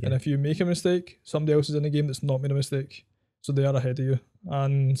mistakes. And if you make a mistake, somebody else is in the game that's not made a mistake, so they are ahead of you.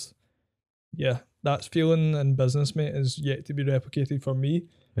 And that feeling in business, mate, is yet to be replicated for me.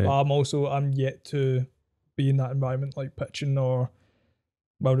 But I'm yet to be in that environment, like pitching or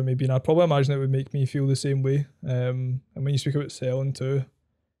whatever it may be. And I probably imagine it would make me feel the same way. And when you speak about selling too,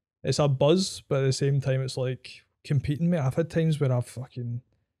 it's a buzz, but at the same time, it's like competing, mate. I've had times where I've fucking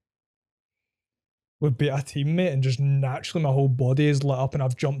would beat a teammate and just naturally my whole body is lit up and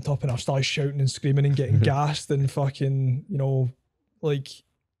I've jumped up and I've started shouting and screaming and getting gassed and fucking, you know, like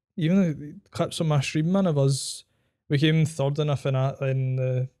even the clips on my stream, man, of us, we came third in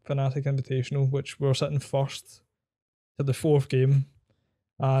the Fnatic Invitational, which we were sitting first to the fourth game,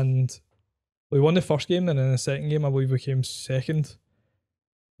 and we won the first game, and in the second game I believe we came second.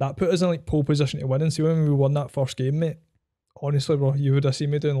 That put us in like pole position to win, and see when we won that first game, mate, honestly, bro, you would have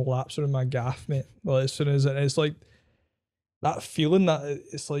seen me doing laps around my gaff, mate. Well, as soon as it's like that feeling that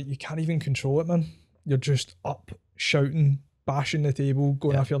it's like you can't even control it, man. You're just up, shouting, bashing the table,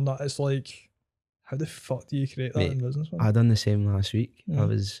 going off your nut. It's like, how the fuck do you create that, mate, in business, man? I done the same last week. I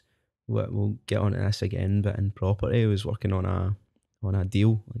was, we'll get on to this again, but in property, I was working on a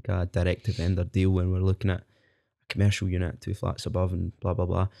deal, like a direct to vendor deal, when we're looking at a commercial unit 2 flats above and blah blah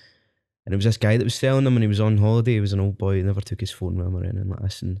blah. And it was this guy that was selling them, and he was on holiday. He was an old boy, he never took his phone with him or anything like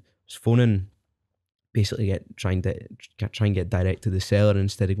this, and was phoning, basically try and get direct to the seller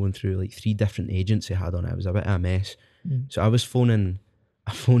instead of going through like 3 different agents he had on it. It was a bit of a mess. So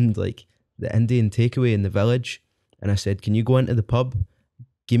I phoned like the Indian takeaway in the village, and I said, can you go into the pub,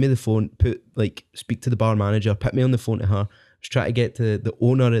 give me the phone, speak to the bar manager, put me on the phone to her. I was trying to get to the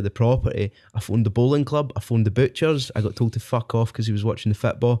owner of the property. I phoned the bowling club, I phoned the butchers. I got told to fuck off because he was watching the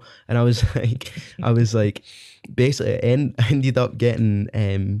football, and I was like, basically he ended up getting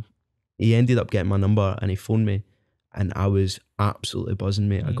my number, and he phoned me, and I was absolutely buzzing,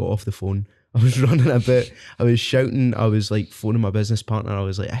 mate. I got off the phone, I was running about, I was shouting, I was like phoning my business partner. I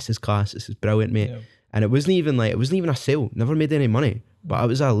was like, this is class, this is brilliant, mate. And it wasn't even a sale, never made any money, but I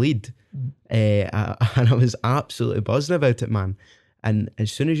was a lead. And I was absolutely buzzing about it, man. And as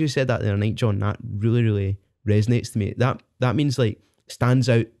soon as you said that the other night, John, that really, really resonates to me. That means, like, stands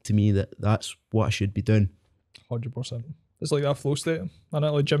out to me that that's what I should be doing. 100%. It's like that flow state. And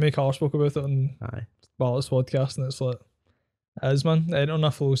like Jimmy Carr spoke about it on Bartlett's podcast, and it's like, it is, man. Enter on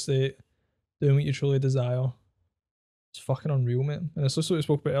a flow state, doing what you truly desire. It's fucking unreal, mate. And it's also what we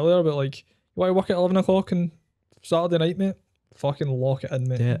spoke about earlier, about like, you want to work at 11 o'clock on Saturday night, mate? Fucking lock it in,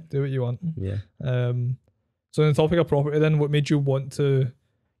 mate. Yeah. Do what you want. Yeah. So on the topic of property then, what made you want to,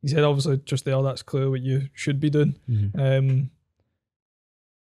 you said obviously just there, that's clearly what you should be doing.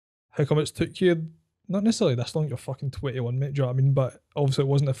 How come it's took you, not necessarily this long, you're fucking 21, mate, do you know what I mean? But obviously it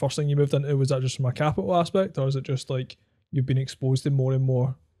wasn't the first thing you moved into. Was that just from a capital aspect, or is it just like you've been exposed to more and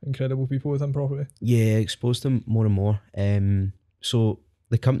more incredible people within property? Yeah, exposed to more and more. So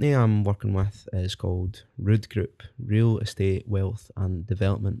the company I'm working with is called Rood Group, Real Estate, Wealth and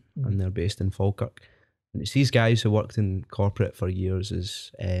Development, and they're based in Falkirk. And it's these guys who worked in corporate for years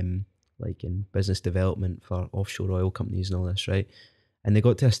as like in business development for offshore oil companies and all this, right? And they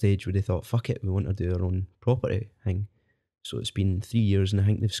got to a stage where they thought, fuck it, we want to do our own property thing. So it's been 3 years, and I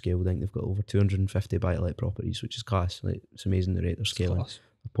think they've scaled. I think they've got over 250 buy-to-let properties, which is class. Like, it's amazing the rate they're scaling.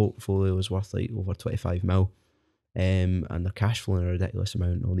 The portfolio is worth like over 25 mil. And they're cash flowing a ridiculous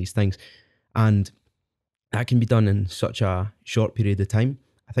amount and all these things, and that can be done in such a short period of time.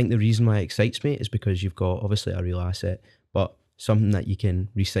 I think the reason why it excites me is because you've got obviously a real asset, but something that you can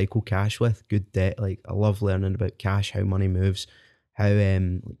recycle cash with, good debt. Like, I love learning about cash, how money moves, how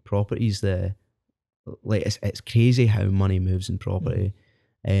like properties, it's crazy how money moves in property.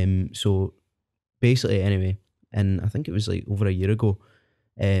 So basically, anyway, and I think it was like over a year ago,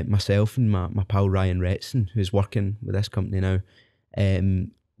 myself and my pal Ryan Retson, who's working with this company now,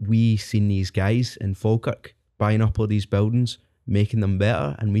 we seen these guys in Falkirk buying up all these buildings, making them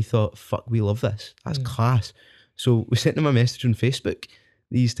better, and we thought, fuck, we love this. That's class. So we sent them a message on Facebook,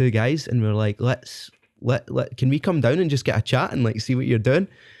 these 2 guys, and we were like, can we come down and just get a chat and like see what you're doing?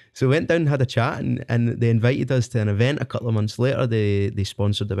 So we went down and had a chat, and they invited us to an event a couple of months later. They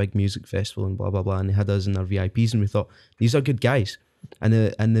sponsored a big music festival and blah blah blah, and they had us in their VIPs, and we thought, these are good guys. And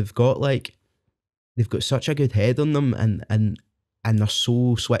they've got such a good head on them, and they're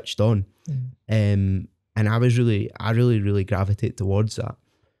so switched on. And I really gravitate towards that.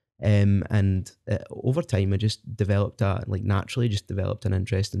 And over time I just developed naturally developed an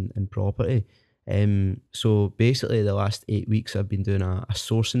interest in property. So basically the last 8 weeks I've been doing a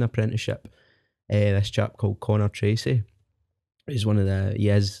sourcing apprenticeship. This chap called Connor Tracy is he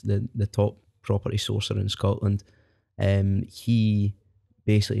is the top property sourcer in Scotland. He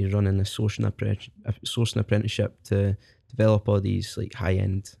basically is running a sourcing apprenticeship to develop all these like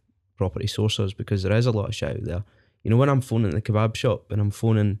high-end property sourcers, because there is a lot of shit out there. You know, when I'm phoning the kebab shop and I'm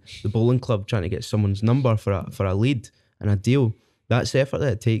phoning the bowling club trying to get someone's number for a lead and a deal, that's the effort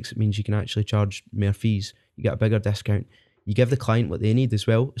that it takes. It means you can actually charge more fees, you get a bigger discount, you give the client what they need as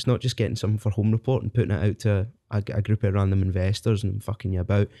well. It's not just getting something for home report and putting it out to a group of random investors and fucking you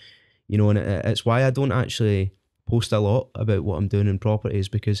about, you know. And it's why I don't actually post a lot about what I'm doing in properties,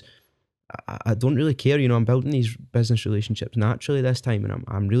 because I don't really care, you know. I'm building these business relationships naturally this time, and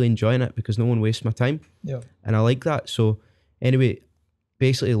I'm really enjoying it because no one wastes my time. Yeah. And I like that. So anyway,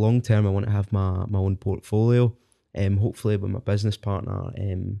 basically long term, I want to have my own portfolio, hopefully with my business partner,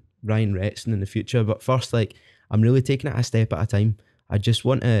 Ryan Retson, in the future. But first, like, I'm really taking it a step at a time. I just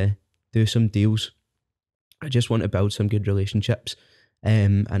want to do some deals. I just want to build some good relationships.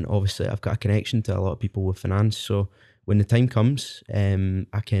 And obviously I've got a connection to a lot of people with finance. So when the time comes,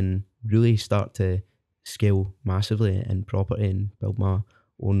 I can really start to scale massively in property and build my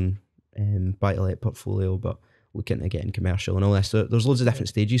own buy-to-let portfolio, but looking to getting commercial and all this. So there's loads of different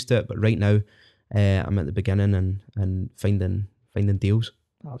stages to it, but right now I'm at the beginning and finding deals.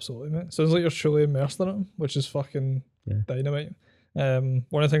 Absolutely, mate. Sounds like you're truly immersed in it, which is fucking dynamite. One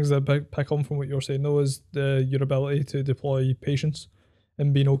of the things that I pick on from what you're saying though is your ability to deploy patience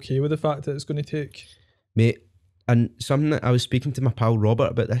and being okay with the fact that it's going to take. Mate, and something that I was speaking to my pal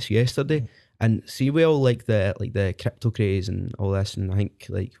Robert about this yesterday, and see, we all like the crypto craze and all this, and I think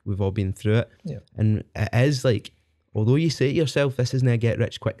like we've all been through it. Yeah. And it is like, although you say to yourself, this isn't a get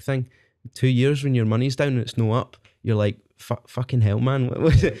rich quick thing, 2 years when your money's down and it's no up, you're like, fucking hell, man,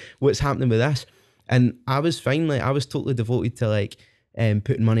 what's happening with this? And I was fine, like I was totally devoted to like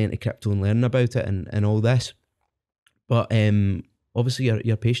putting money into crypto and learning about it and all this. But obviously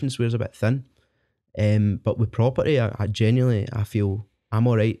your patience wears a bit thin. But with property, I genuinely, I feel I'm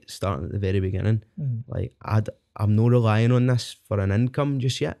all right starting at the very beginning. Like I'm not relying on this for an income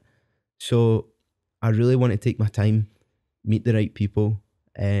just yet. So I really want to take my time, meet the right people,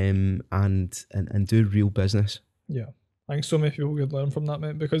 and do real business. Yeah. I think so many people could learn from that,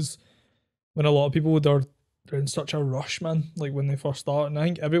 mate, because when a lot of people they're in such a rush, man, like when they first start, and I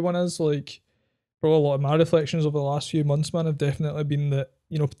think everyone is, like, probably a lot of my reflections over the last few months, man, have definitely been that,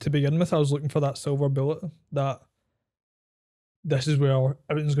 you know, to begin with, I was looking for that silver bullet, that this is where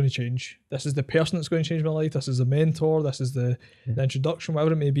everything's going to change. This is the person that's going to change my life. This is the mentor. This is the introduction,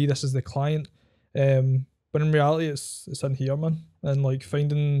 whatever it may be. This is the client. But in reality, it's in here, man. And like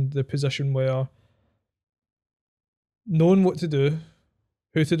finding the position where knowing what to do,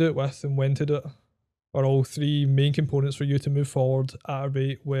 who to do it with, and when to do it are all three main components for you to move forward at a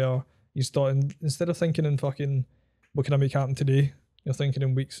rate where you start instead of thinking in fucking what can I make happen today, you're thinking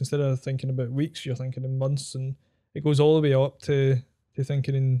in weeks. Instead of thinking about weeks, you're thinking in months, and it goes all the way up to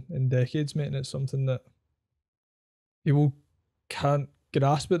thinking in decades, mate. And it's something that people can't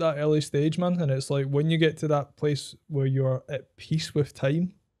grasp at that early stage, man. And it's like when you get to that place where you're at peace with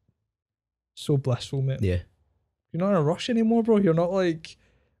time, so blissful, mate. Yeah. You're not in a rush anymore, bro. You're not like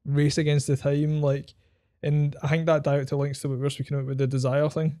race against the time, like. And I think that directly links to what we were speaking about with the desire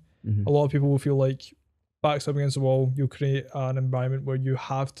thing. A lot of people will feel like backs up against the wall, you'll create an environment where you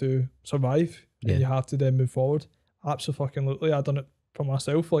have to survive and you have to then move forward. Absolutely. I've done it for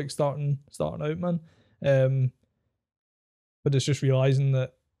myself, like starting out, man. But it's just realising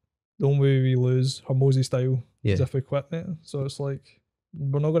that the only way we lose Hormozy style is if we quit, mate. So it's like,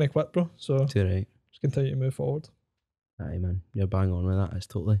 we're not going to quit, bro. So you're right. Just continue to move forward. Aye, man. You're bang on with that.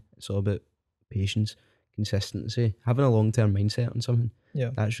 It's all about patience, consistency, having a long-term mindset on something.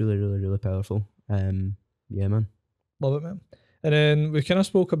 Yeah. That's really, really, really powerful. Yeah, man. Love it, man. And then we kind of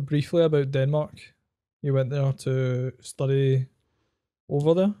spoke briefly about Denmark. You went there to study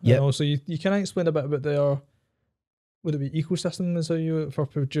over there. Yeah. And also you kind of explained a bit about their, would it be ecosystem is how you for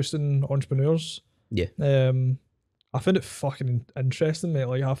producing entrepreneurs? Yeah. I found it fucking interesting, mate.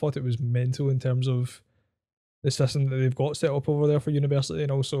 Like I thought it was mental in terms of the system that they've got set up over there for university,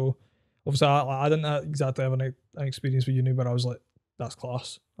 and also obviously I didn't exactly have an experience with uni where I was like, that's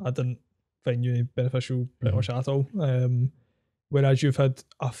class. I didn't find uni beneficial pretty much at all. Whereas you've had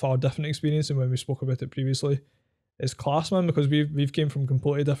a far different experience, and when we spoke about it previously, it's class, man, because we've came from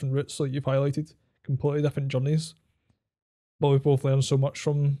completely different routes, like you've highlighted, completely different journeys. But we've both learned so much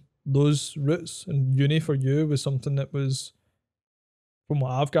from those routes, and uni for you was something that was, from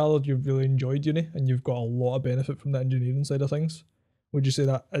what I've gathered, you've really enjoyed uni and you've got a lot of benefit from the engineering side of things. Would you say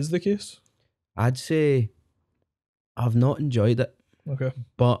that is the case? I'd say I've not enjoyed it. Okay.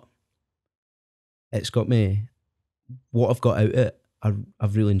 But it's got me, what I've got out of it,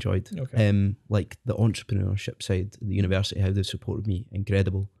 I've really enjoyed. Okay. Like the entrepreneurship side, the university, how they've supported me,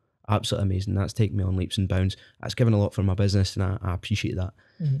 incredible. Absolutely amazing. That's taken me on leaps and bounds. That's given a lot for my business, and I appreciate that.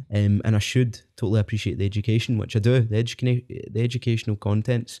 And I should totally appreciate the education, which I do. The educational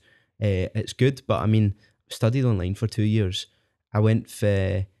contents, it's good. But I mean, studied online for 2 years. I went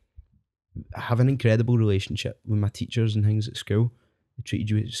for I have an incredible relationship with my teachers and things at school. They treated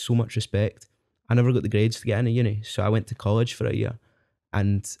you with so much respect. I never got the grades to get into uni, so I went to college for a year,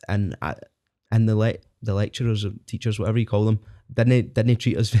 and the lecturers or teachers, whatever you call them, didn't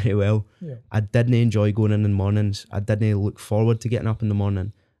treat us very well. Yeah. I didn't enjoy going in the mornings. I didn't look forward to getting up in the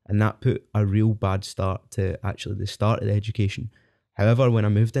morning, and that put a real bad start to actually the start of the education. However, when I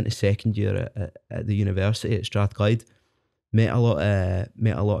moved into second year at the university at Strathclyde, met a lot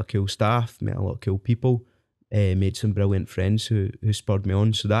of cool staff, met a lot of cool people, made some brilliant friends who spurred me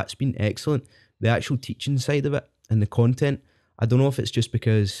on. So that's been excellent. The actual teaching side of it and the content, I don't know if it's just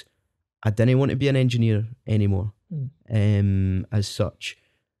because I didn't want to be an engineer anymore. As such,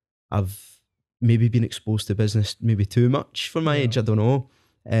 I've maybe been exposed to business maybe too much for my age. I don't know.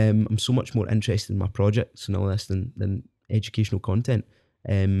 I'm so much more interested in my projects and all this than educational content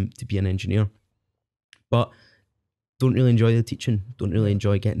to be an engineer. But don't really enjoy the teaching. Don't really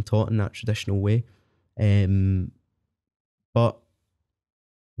enjoy getting taught in that traditional way. But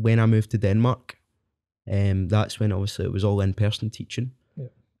when I moved to Denmark, that's when obviously it was all in-person teaching.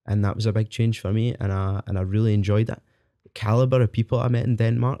 And that was a big change for me, and I really enjoyed it. The calibre of people I met in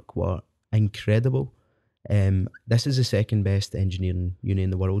Denmark were incredible. This is the second best engineering uni in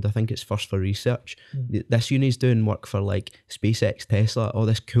the world. I think it's first for research. This uni's doing work for like SpaceX, Tesla, all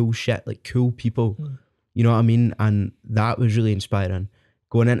this cool shit, like cool people. You know what I mean? And that was really inspiring.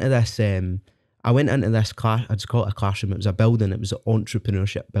 Going into this, I went into this class, I'd call it a classroom. It was a building. It was an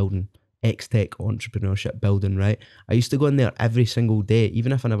entrepreneurship building. X-Tech entrepreneurship building, right? I used to go in there every single day,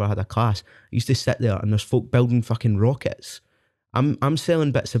 even if I never had a class. I used to sit there and there's folk building fucking rockets. I'm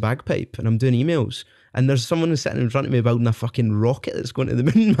selling bits of bagpipe and I'm doing emails, and there's someone sitting in front of me building a fucking rocket that's going to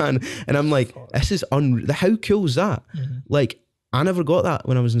the moon, man. And I'm like, this is how cool is that? Like, I never got that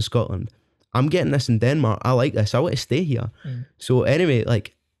when I was in Scotland. I'm getting this in Denmark. I like this. I want to stay here. So anyway,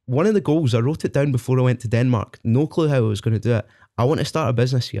 like, one of the goals, I wrote it down before I went to Denmark. No clue how I was going to do it. I want to start a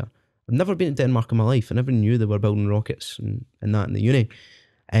business here. I've never been to Denmark in my life. I never knew they were building rockets and that in the uni.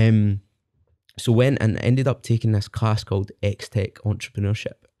 So went and ended up taking this class called X-Tech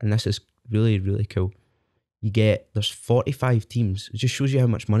Entrepreneurship. And this is really, really cool. There's 45 teams. It just shows you how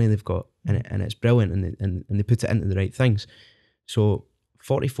much money they've got. And it's brilliant. And they put it into the right things. So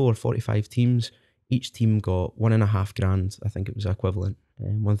 45 teams. Each team got $1,500, I think it was equivalent,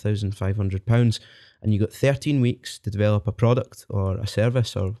 £1,500. And you got 13 weeks to develop a product or a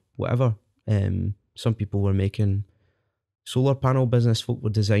service or whatever. Some people were making solar panel business, folk were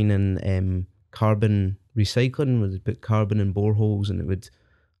designing carbon recycling, where they put carbon in boreholes and it would,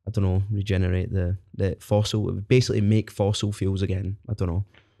 I don't know, regenerate the fossil. It would basically make fossil fuels again. I don't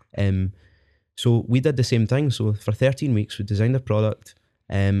know. So we did the same thing. So for 13 weeks, we designed a product.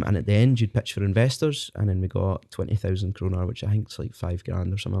 And at the end, you'd pitch for investors, and then we got 20,000 kroner, which I think is like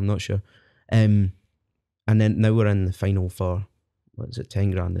 $5,000 or something. I'm not sure. And then now we're in the final for, what is it,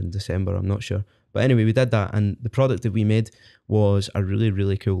 10 grand in December. I'm not sure. But anyway, we did that, and the product that we made was a really,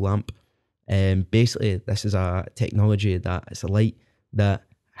 really cool lamp. Basically, this is a technology that it's a light that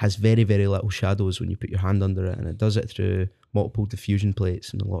has very, very little shadows when you put your hand under it, and it does it through multiple diffusion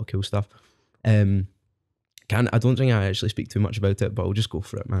plates and a lot of cool stuff. I don't think I actually speak too much about it, but I'll just go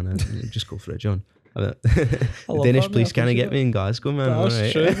for it, man. I'll just go for it, John. The Danish police can't get me in Glasgow, man.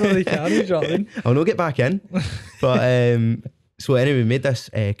 That's true, they can, John. I'll not get back in. But so anyway, we made this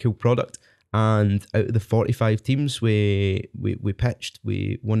cool product, and out of the 45 teams we pitched,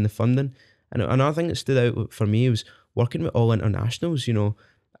 we won the funding. And another thing that stood out for me was working with all internationals. You know,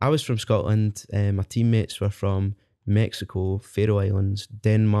 I was from Scotland, my teammates were from Mexico, Faroe Islands,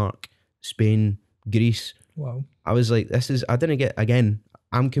 Denmark, Spain, Greece. Wow. I was like, I didn't get, again,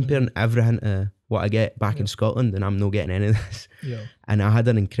 I'm comparing everything to what I get back in Scotland, and I'm not getting any of this. And I had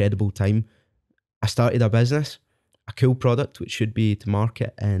an incredible time. I started a business, a cool product, which should be to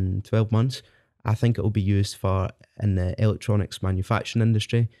market in 12 months. I think it will be used in the electronics manufacturing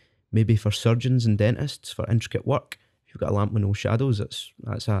industry, maybe for surgeons and dentists for intricate work. If you've got a lamp with no shadows,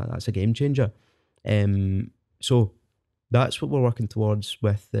 that's a game changer. So that's what we're working towards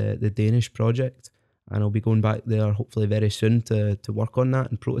with the Danish project. And I'll be going back there hopefully very soon to work on that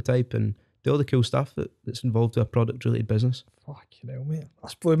and prototype and do all the cool stuff that's involved with a product-related business. Fucking hell, mate.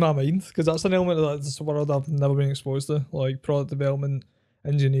 That's blowing my mind, because that's an element of that's a world I've never been exposed to. Like product development,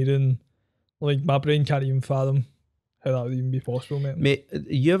 engineering. Like my brain can't even fathom how that would even be possible, mate. Mate,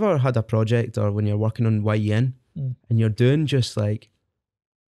 you ever had a project, or when you're working on YEN and you're doing just like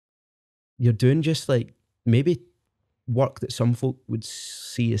maybe work that some folk would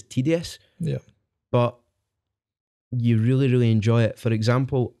see as tedious. Yeah. But you really, really enjoy it. For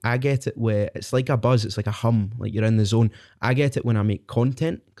example, I get it where it's like a buzz, it's like a hum, like you're in the zone. I get it when I make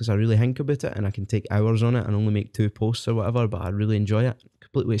content because I really think about it and I can take hours on it and only make 2 posts or whatever, but I really enjoy it.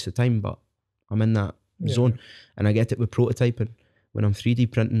 Complete waste of time, but I'm in that zone. And I get it with prototyping. When I'm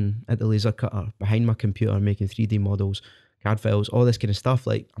 3D printing at the laser cutter, behind my computer, making 3D models, CAD files, all this kind of stuff,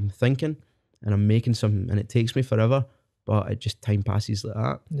 like I'm thinking and I'm making something and it takes me forever, but it just time passes like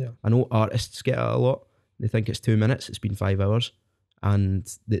that. Yeah. I know artists get it a lot. They think it's 2 minutes, it's been 5 hours, and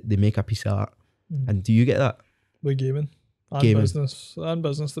they make a piece of art. And do you get that? With gaming and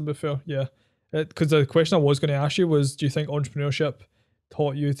business, to be fair, yeah. Because the question I was going to ask you was, do you think entrepreneurship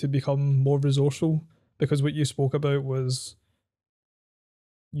taught you to become more resourceful? Because what you spoke about was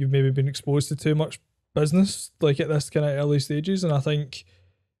you've maybe been exposed to too much business, like at this kind of early stages. And I think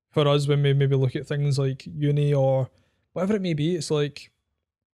for us, when we maybe look at things like uni or whatever it may be, it's like,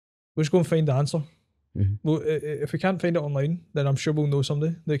 we'll just go and find the answer. Well, if we can't find it online, then I'm sure we'll know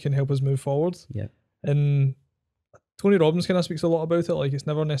somebody that can help us move forward. Yeah. And Tony Robbins kind of speaks a lot about it. Like, it's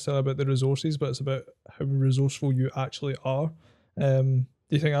never necessarily about the resources, but it's about how resourceful you actually are. Do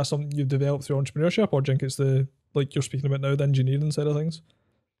you think that's something you've developed through entrepreneurship, or do you think it's the, like you're speaking about now, the engineering side of things?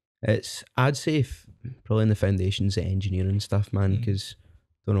 It's, I'd say probably in the foundations, the engineering stuff, man, because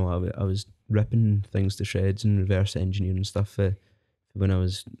don't know, I was ripping things to shreds and reverse engineering stuff when I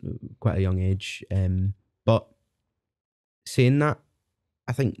was quite a young age. But saying that,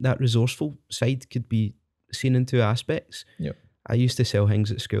 I think that resourceful side could be seen in 2 aspects. Yep. I used to sell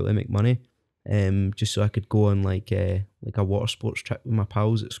things at school to make money, just so I could go on like a water sports trip with my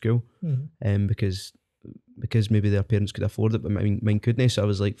pals at school, because maybe their parents could afford it, but mine couldn't. So I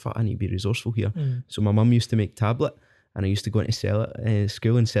was like, fuck, I need to be resourceful here. So my mum used to make tablet, and I used to go into sell it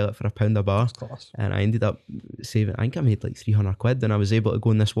school and sell it for £1 a bar. And I ended up saving, I think I made like 300 quid, and I was able to go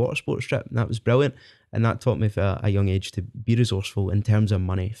on this water sports trip, and that was brilliant. And that taught me for a young age to be resourceful in terms of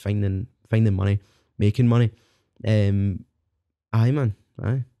money, finding money, making money. Aye, man.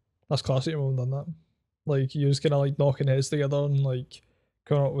 Aye. That's classic. Your mum done that. Like, you just kind of like knocking heads together and like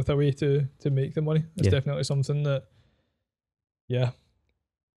coming up with a way to make the money. It's definitely something that,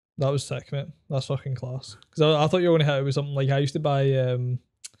 that was sick, mate. That's fucking class. Because I thought you were going to hit it with something like, I used to buy,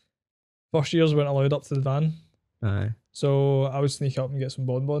 first years weren't allowed up to the van. Aye. So I would sneak up and get some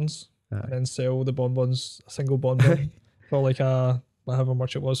bonbons and then sell the bonbons, a single bonbon for like however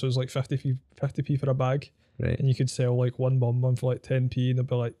much it was. So it was like 50p for a bag. Right. And you could sell like one bonbon for like 10p and there'd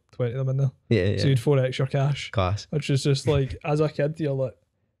be like 20 of them in there. Yeah. So you'd 4x your cash. Class. Which is just like, as a kid, you're like,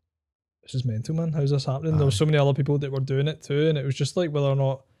 this is mental, man. How's this happening? There were so many other people that were doing it too. And it was just like whether or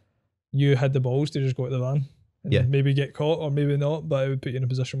not you had the balls to just go to the van and maybe get caught or maybe not, but it would put you in a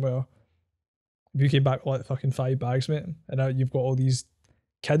position where if you came back with like fucking 5 bags, mate, and now you've got all these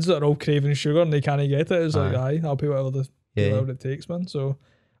kids that are all craving sugar and they can't get it, it's like, I'll pay whatever it takes, man. So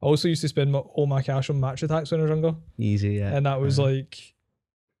I also used to spend all my cash on match attacks when I was younger. Easy, yeah. And that was like,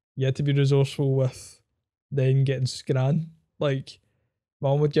 you had to be resourceful with then getting scran. Like,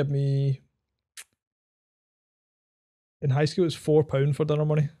 mum would give me, in high school it was £4 for dinner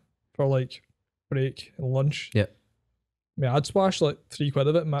money for like break and lunch. Yeah. I mean, I'd splash like 3 quid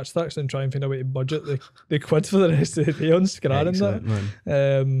of it in match tax and try and find a way to budget the quid for the rest of the day on scran and that.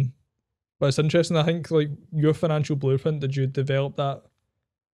 Man. But it's interesting. I think like your financial blueprint, did you develop that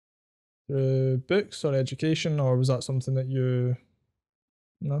through books or education, or was that something that you?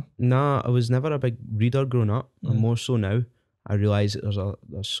 No. Nah, I was never a big reader growing up. I'm more so now. I realise that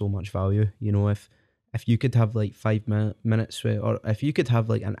there's so much value. You know, if you could have like 5 minutes with, or if you could have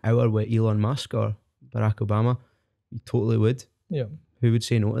like an hour with Elon Musk or Barack Obama, you totally would. Yeah. Who would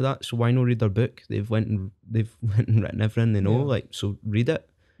say no to that? So why not read their book? They've went and written everything they know. Like, so read it.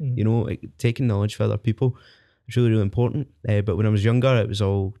 You know, like, taking knowledge for other people is really, really important. But when I was younger, it was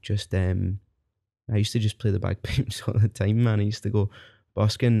all just I used to just play the bagpipes all the time, man. I used to go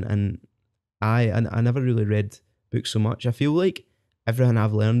busking, and I never really read books so much. I feel like everything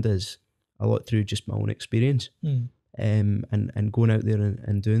I've learned is a lot through just my own experience, and going out there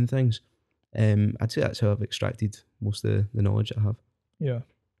and doing things. I'd say that's how I've extracted most of the knowledge I have. Yeah.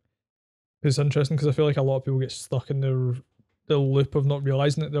 It's interesting because I feel like a lot of people get stuck in the loop of not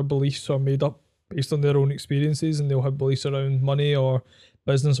realising that their beliefs are made up based on their own experiences, and they'll have beliefs around money or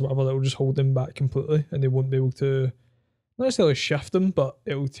business or whatever that will just hold them back completely, and they won't be able to not necessarily shift them, but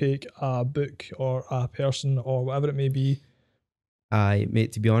it will take a book or a person or whatever it may be. Aye,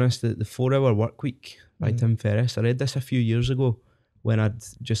 mate, to be honest, the 4-hour work week by Tim Ferriss, I read this a few years ago when I'd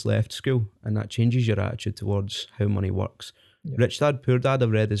just left school, and that changes your attitude towards how money works. Yeah. Rich Dad, Poor Dad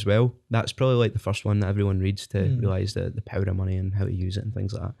I've read as well. That's probably like the first one that everyone reads to realise the power of money and how to use it and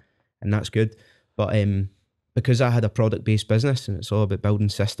things like that. And that's good. But because I had a product-based business and it's all about building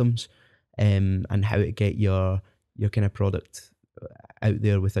systems and how to get your kind of product out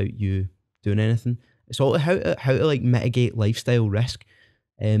there without you doing anything. It's all how to like mitigate lifestyle risk.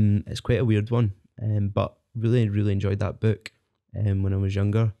 It's quite a weird one, but really enjoyed that book when I was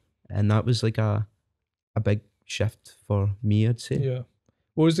younger, and that was like a big shift for me, I'd say. Yeah.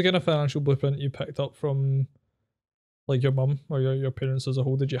 What was the kind of financial blueprint you picked up from like your mum or your parents as a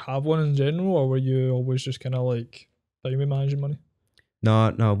whole? Did you have one in general, or were you always just kind of like time managing money?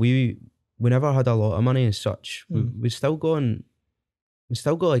 No, we never had a lot of money as such. We still go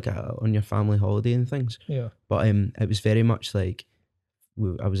like on your family holiday and things. Yeah. But it was very much like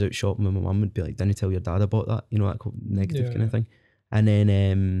I was out shopping with my mum, would be like, "Didn't tell your dad about that?" You know, that negative kind of thing. And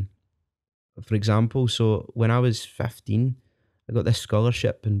then, for example, so when I was 15, I got this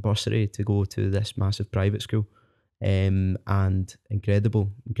scholarship and bursary to go to this massive private school, and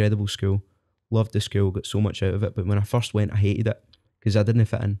incredible school. Loved the school, got so much out of it. But when I first went, I hated it because I didn't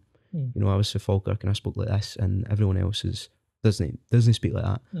fit in. You know, I was from Falkirk and I spoke like this, and everyone else doesn't speak like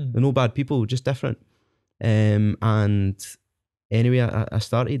that. They're no bad people, just different. And anyway, I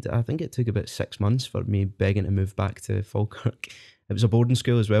started, I think it took about 6 months for me begging to move back to Falkirk. It was a boarding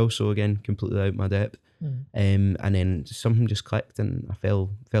school as well, so again, completely out my depth. And then something just clicked and I fell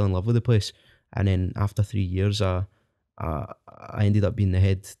in love with the place. And then after 3 years, I ended up being the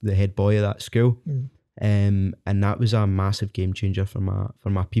head boy of that school. And that was a massive game changer for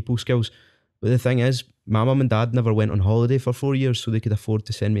my people skills. But the thing is, my mum and dad never went on holiday for 4 years, so they could afford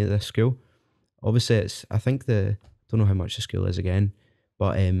to send me to this school. Obviously, I think don't know how much the school is again,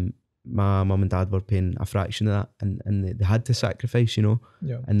 but my mum and dad were paying a fraction of that, and they had to sacrifice, you know.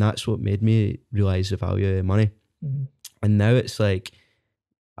 Yeah. And that's what made me realise the value of money. And now it's like,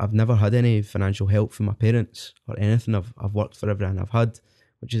 I've never had any financial help from my parents or anything. I've worked for everything I've had,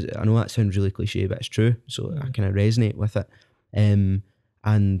 which is, I know that sounds really cliche, but it's true. So I kind of resonate with it. And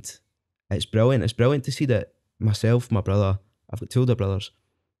it's brilliant. It's brilliant to see that myself, my brother, I've got 2 older brothers,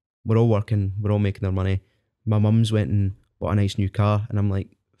 we're all working, we're all making our money. My mum's went and bought a nice new car, and I'm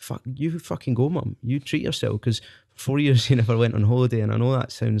like, fuck, you fucking go, mum. You treat yourself, because for 4 years you never went on holiday. And I know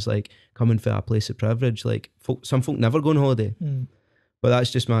that sounds like coming from a place of privilege. Like, some folk never go on holiday. But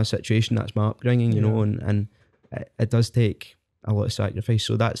that's just my situation, that's my upbringing, you know, and it does take a lot of sacrifice.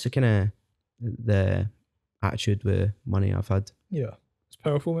 So that's the kind of the attitude with money I've had. Yeah, it's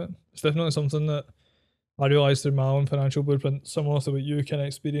powerful, mate. It's definitely something that I realised through my own financial blueprint, similar to what you kind of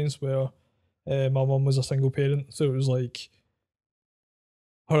experienced, where my mum was a single parent, so it was like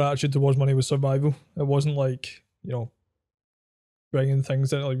her attitude towards money was survival. It wasn't like, you know, bringing things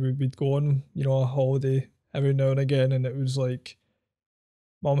that like we'd go on, you know, a holiday every now and again, and it was like,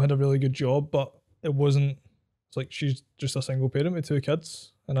 mum had a really good job, but it wasn't. It's like she's just a single parent with 2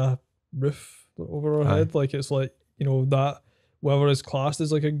 kids and a roof over her head. Like, it's like, you know, that whether it's classed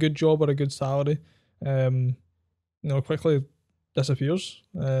as like a good job or a good salary, you know, quickly disappears.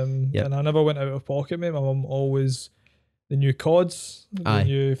 And I never went out of pocket, mate. My mum always, the new CODs, the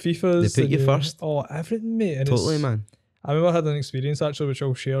new FIFAs. They put you first. Oh, everything, mate. And totally, man. I remember I had an experience actually, which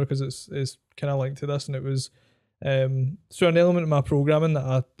I'll share because it's kind of linked to this, and it was so an element of my programming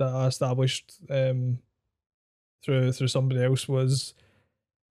that I established through somebody else was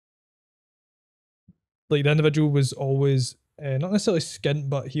like, the individual was always not necessarily skint,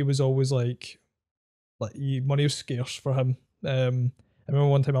 but he was always like money was scarce for him. I remember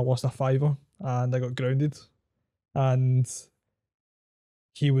one time I lost a £5 and I got grounded, and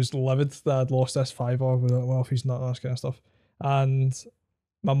he was livid that I'd lost this £5 with well, if he's not, that kind of stuff. And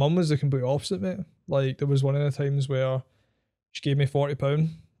my mum was the complete opposite, mate. Like, there was one of the times where she gave me £40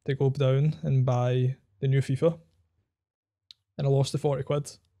 to go down and buy the new FIFA, and I lost the 40 quid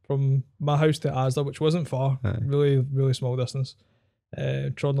from my house to Asda, which wasn't far, really small distance.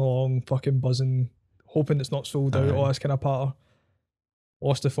 Trotting along, fucking buzzing, hoping it's not sold out, all this kind of patter.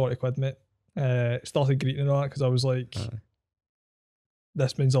 Lost the 40 quid, mate. Started greeting her because I was like,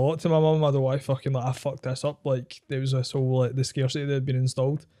 this means a lot to my mum. I don't want to fucking, like, I fucked this up. Like, there was this whole, like, the scarcity that had been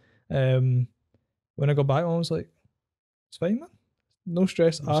installed. When I got back, I was like, it's fine, man. No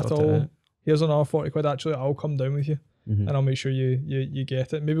stress at all. Here's another 40 quid. Actually, I'll come down with you and I'll make sure you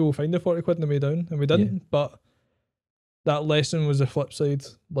get it. Maybe we'll find the 40 quid on the way down. And we didn't, but that lesson was the flip side.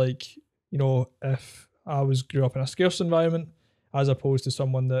 Like, you know, if I grew up in a scarce environment as opposed to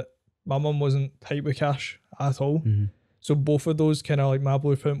someone that my mum wasn't tight with cash at all. So both of those kind of, like, my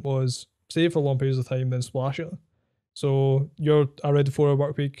blueprint was save for long periods of time, then splash it. So I read The 4 Hour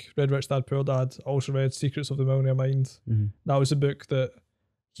Work Week, read Rich Dad Poor Dad, also read Secrets of the Millionaire Mind. That was a book that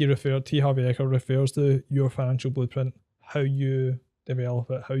T. Harvey Eker refers to your financial blueprint, how you develop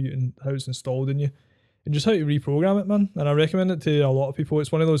it, how it's installed in you. and just how to reprogram it, man. And I recommend it to a lot of people.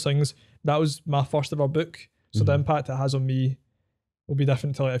 It's one of those things, that was my first ever book, so the impact it has on me will be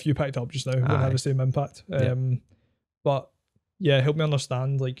different to like if you picked it up just now, it won't have the same impact. But yeah, help me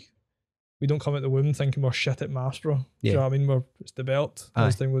understand, like, we don't come out the womb thinking we're shit at maths, bro. Do you know what I mean? It's developed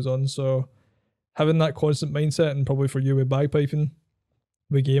as time goes on. So having that constant mindset, and probably for you with bagpiping,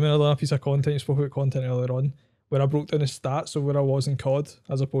 with gaming, another piece of content, you spoke about content earlier on, where I broke down the stats of where I was in COD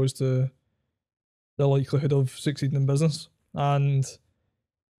as opposed to the likelihood of succeeding in business. And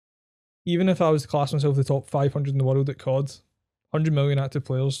even if I was to class myself the top 500 in the world at COD, 100 million active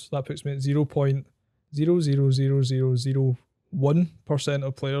players, that puts me at 0.00001%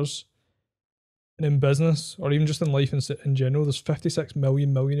 of players. And in business, or even just in life in general, there's 56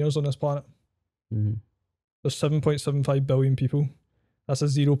 million millionaires on this planet. There's 7.75 billion people. That's a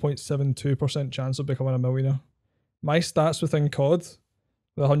 0.72% chance of becoming a millionaire. My stats within COD, with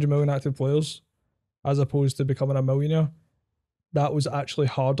 100 million active players, as opposed to becoming a millionaire, that was actually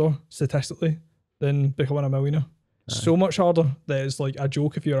harder statistically than becoming a millionaire. So much harder that it's like a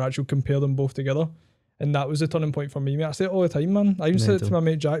joke if you actually compare them both together. And that was the turning point for me, mate. I say it all the time, man. I even said it to my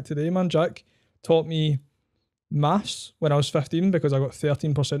mate Jack today, man. Jack taught me maths when I was 15 because I got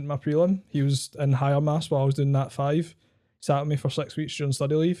 13% in my prelim. He was in higher maths while I was doing that 5. Sat with me for 6 weeks during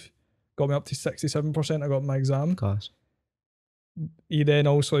study leave. Got me up to 67%. I got my exam. Class. He then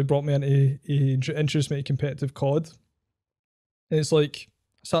also brought me into, he introduced me to competitive COD. And it's like,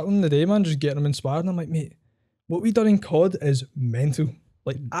 I sat on the day, man, just getting him inspired. And I'm like, mate, what we done in COD is mental.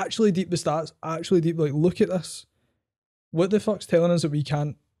 Like, actually deep the stats, actually deep, like, look at this. What the fuck's telling us that we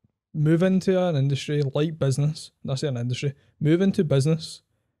can't move into an industry like business, not say an industry, move into business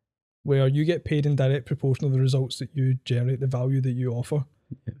where you get paid in direct proportion of the results that you generate, the value that you offer.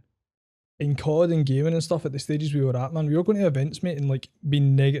 In COD and gaming and stuff, at the stages we were at, man, we were going to events, mate, and like be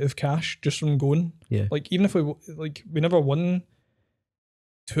negative cash just from going. Like, even if we never won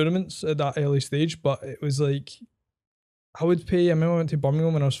tournaments at that early stage, but it was like, I remember I went to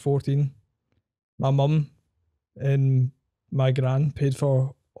Birmingham when I was 14. My mum and my gran paid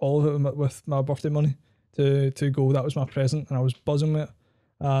for all of it with my birthday money to go. That was my present, and I was buzzing with it.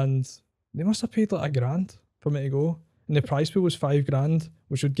 And they must have paid like $1,000 for me to go. And the prize pool was $5,000,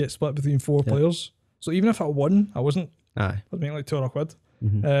 which would get split between 4 players. So even if I won, I was making like £200.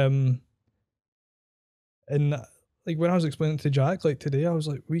 And like when I was explaining it to Jack, like today, I was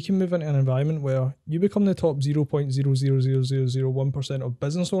like, we can move into an environment where you become the top 0.00001% of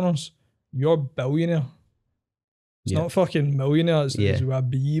business owners. You're a billionaire. It's not fucking millionaire, it's a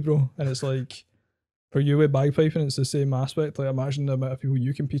B, bro. And it's like, for you with bagpiping, it's the same aspect. Like, imagine the amount of people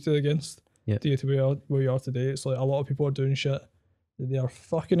you competed against to get to where you are today. It's like a lot of people are doing shit that they are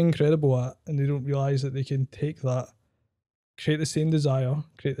fucking incredible at, and they don't realise that they can take that, create the same desire,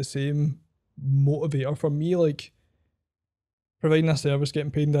 create the same motivator. For me, like, providing a service,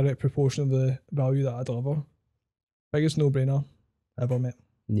 getting paid in direct proportion of the value that I deliver, biggest no-brainer ever, mate.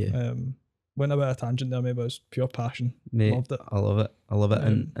 Went a bit of a tangent there, mate, but it's pure passion. Mate, loved it. I love it.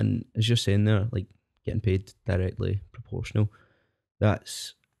 And as you're saying there, like, getting paid directly proportional,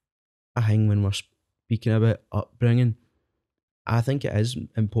 that's a thing when we're speaking about upbringing. I think it is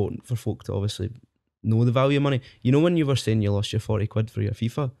important for folk to obviously know the value of money. You know, when you were saying you lost your 40 quid for your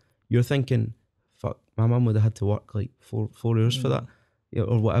FIFA, you're thinking, fuck, my mum would have had to work like four hours for that,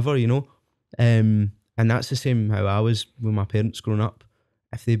 or whatever, you know. And that's the same how I was with my parents growing up.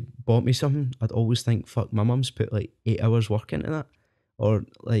 If they bought me something, I'd always think, fuck, my mum's put like 8 hours work into that. Or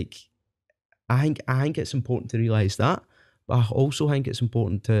like, I think it's important to realise that, but I also think it's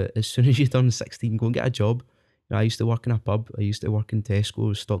important to, as soon as you turn 16, go and get a job. You know, I used to work in a pub, I used to work in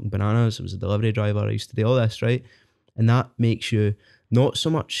Tesco, stocking bananas, I was a delivery driver, I used to do all this, right? And that makes you not so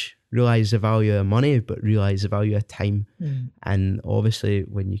much realise the value of money, but realise the value of time. And obviously,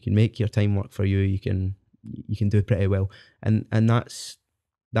 when you can make your time work for you, you can do pretty well. And that's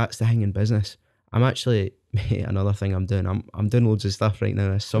the thing in business. I'm actually, mate, another thing I'm doing, I'm doing loads of stuff right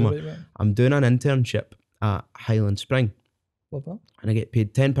now this summer. Right, I'm doing an internship at Highland Spring. Love that. And I get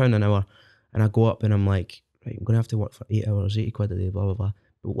paid £10 an hour, and I go up and I'm like, right, I'm going to have to work for 8 hours, 80 quid a day, blah, blah, blah.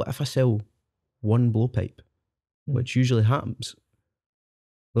 But what if I sell one blowpipe, which usually happens?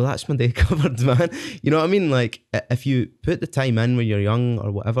 Well, that's my day covered, man. You know what I mean? Like, if you put the time in when you're young or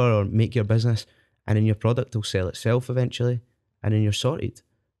whatever, or make your business, and then your product will sell itself eventually, and then you're sorted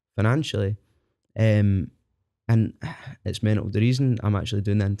financially. And it's mental. The reason I'm actually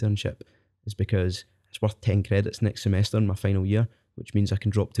doing the internship is because it's worth 10 credits next semester in my final year, which means I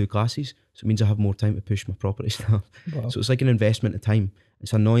can drop 2 classes. So it means I have more time to push my property stuff. Wow. So it's like an investment of time.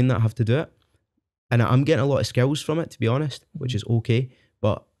 It's annoying that I have to do it. And I'm getting a lot of skills from it, to be honest, which is okay.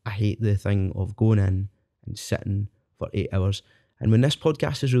 But I hate the thing of going in and sitting for 8 hours. And when this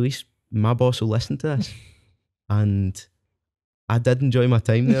podcast is released, my boss will listen to this. And I did enjoy my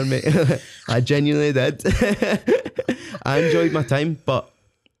time there, mate. I genuinely did. I enjoyed my time, but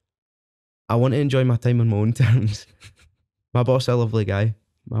I want to enjoy my time on my own terms. My boss is a lovely guy.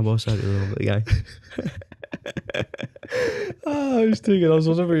 My boss is a really lovely guy. I was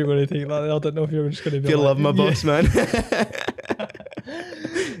wondering where you were going to take that. I didn't know if you were just going to be If you love my boss, man.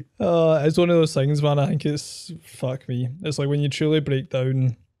 It's one of those things, man. I think it's, fuck me. It's like when you truly break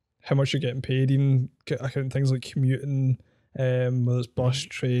down how much you're getting paid, even accounting things like commuting, whether it's bus,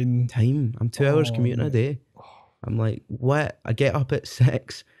 train. Time. I'm 2 hours commuting a day. I'm like, what? I get up at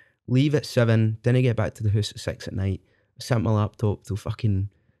 6, leave at 7, then I get back to the house at 6 at night, sit at my laptop till fucking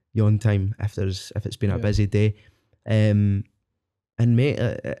yawn time if it's been a busy day. And mate,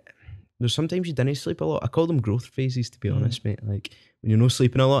 there's sometimes you didn't sleep a lot. I call them growth phases, to be honest, mate. Like when you're not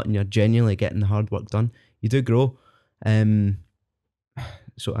sleeping a lot and you're genuinely getting the hard work done, you do grow.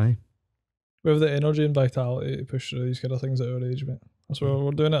 So aye. We have the energy and vitality to push through these kind of things at our age, mate. That's where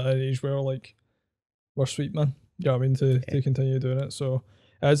we're doing it at an age where like we're sweet, man. You know what I mean? To continue doing it. So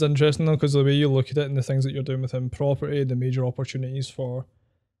it's interesting though, because the way you look at it and the things that you're doing within property, the major opportunities for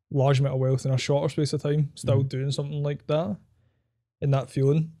large amount of wealth in a shorter space of time, still doing something like that, and that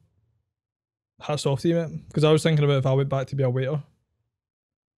feeling, hats off to you, mate. Because I was thinking about if I went back to be a waiter.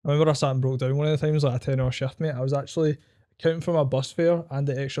 I remember I sat and broke down one of the times, like a 10-hour shift, mate. I was actually counting for my bus fare and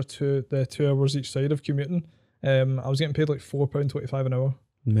the extra 2 hours each side of commuting. I was getting paid like £4.25 an hour.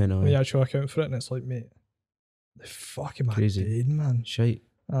 Man, when you actually account for it, and it's like, mate, the fuck am I doing, man? Shite.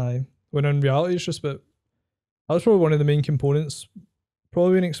 Aye. When in reality, it's just about. That was probably one of the main components.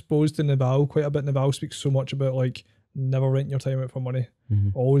 Probably being exposed to Naval quite a bit. Naval speaks so much about like never renting your time out for money,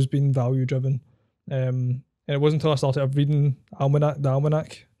 always being value driven. And it wasn't until I started reading the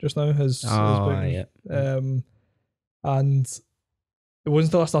Almanac just now. His book. And it wasn't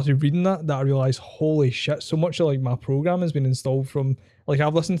until I started reading that I realised, holy shit, so much of like my program has been installed from, like,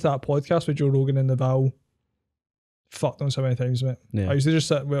 I've listened to that podcast with Joe Rogan and Naval fuck knows how many times, mate. I used to just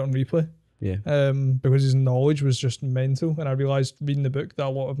sit with it on replay. Because his knowledge was just mental, and I realised reading the book that a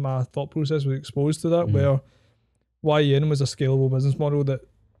lot of my thought process was exposed to that, where YN was a scalable business model that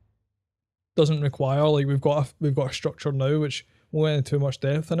doesn't require, like, we've got a structure now which won't go into too much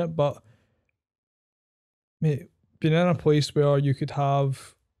depth in it, but mate, being in a place where you could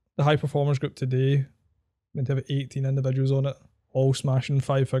have the high performers group today, meant to have 18 individuals on it, all smashing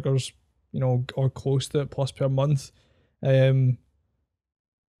 5 figures, you know, or close to it plus per month. The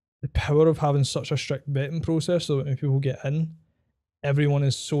power of having such a strict vetting process so that when people get in, everyone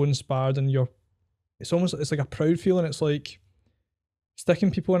is so inspired, and it's like a proud feeling. It's like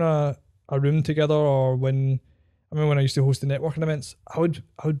sticking people in a room together, or I remember when I used to host the networking events, I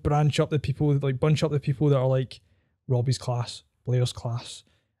would bunch up the people that are like Robbie's class, Blair's class,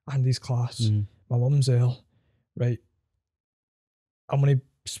 Andy's class, my mum's there, right? I'm going to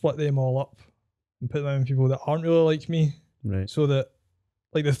split them all up and put them in people that aren't really like me, right? So that,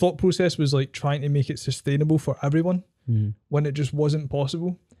 like, the thought process was like trying to make it sustainable for everyone when it just wasn't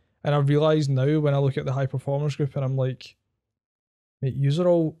possible. And I've realised now when I look at the high performers group and I'm like, mate, yous are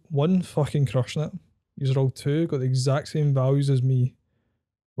all, one, fucking crushing it. Yous are all, two, got the exact same values as me.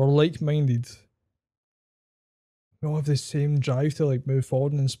 We're like-minded. We all have the same drive to like move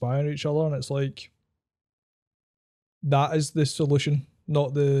forward and inspire each other. And it's like, that is the solution,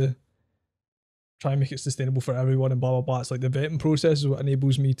 not the try and make it sustainable for everyone and blah blah blah. It's like the vetting process is what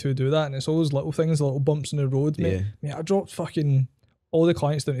enables me to do that, and it's all those little things, the little bumps in the road, mate. Mate, I dropped fucking all the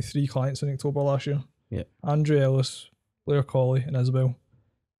clients down to 3 clients in October last year. Andrew Ellis, Blair Colley, and Isabel.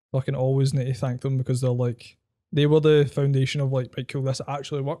 Fucking always need to thank them, because they were the foundation of like, right, cool, this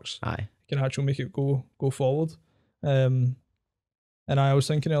actually works. Aye, can actually make it go forward. And I was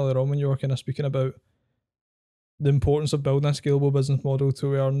thinking earlier on when you were kind of speaking about the importance of building a scalable business model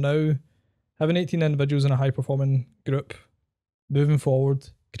to where now having 18 individuals in a high-performing group, moving forward,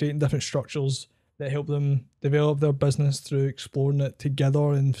 creating different structures that help them develop their business through exploring it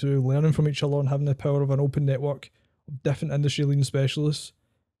together and through learning from each other and having the power of an open network of different industry-leading specialists.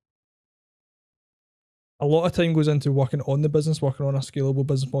 A lot of time goes into working on the business, working on a scalable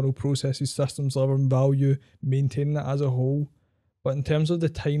business model, processes, systems, delivering value, maintaining it as a whole. But in terms of the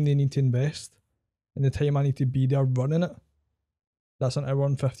time they need to invest and the time I need to be there running it, that's an hour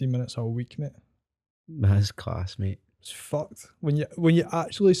and 15 minutes a week, mate. That's class, mate. It's fucked. When you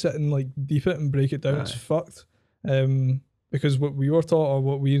actually sit and like deep it and break it down, it's fucked. Because what we were taught, or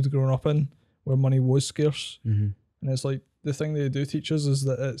what we'd grown up in, where money was scarce, and it's like the thing they do teach us is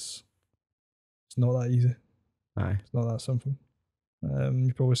that it's not that easy. Aye, it's not that simple.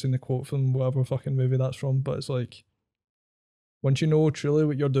 You've probably seen the quote from whatever fucking movie that's from, but it's like, once you know truly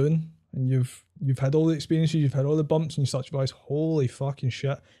what you're doing and you've had all the experiences, you've had all the bumps, and you start to realize, holy fucking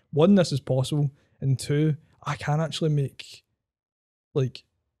shit, one, this is possible, and two, I can actually make, like,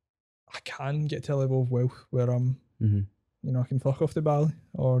 I can get to a level of wealth where I'm, you know, I can fuck off the Bali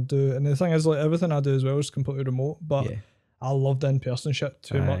or do, and the thing is, like, everything I do as well is completely remote, but I love the in-person shit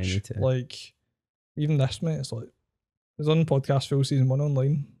too much. Like, even this, mate, it's like, I was on podcast full season 1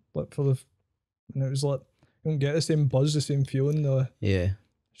 online, like, and it was like, you don't get the same buzz, the same feeling. It's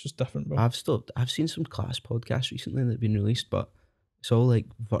just different, bro. I've seen some class podcasts recently that have been released, but it's all like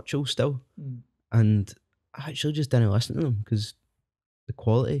virtual still. And I actually just didn't listen to them because the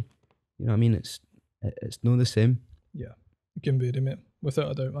quality, you know what I mean? It's not the same. Yeah, it can vary, mate,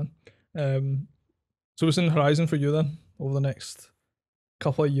 without a doubt, man. So what's in the horizon for you then over the next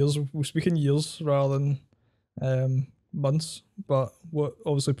couple of years? We're speaking years rather than months, but what,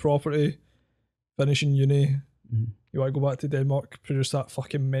 obviously property, finishing uni, you want to go back to Denmark, produce that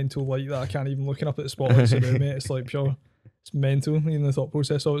fucking mental light that I can't even looking up at the spotlights today, mate. It's like pure, it's mental in the thought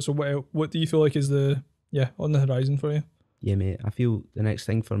process of it. So what do you feel like is on the horizon for you? Yeah, mate, I feel the next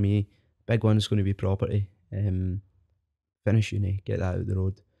thing for me, big one is going to be property. Finish uni, get that out the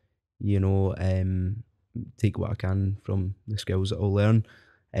road, you know, take what I can from the skills that I'll learn,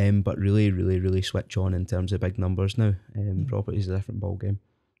 but really switch on in terms of big numbers now. Property is a different ball game.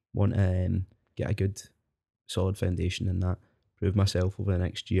 Want to get a good solid foundation in that, prove myself over the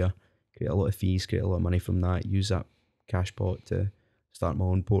next year, create a lot of fees, create a lot of money from that, use that cash pot to start my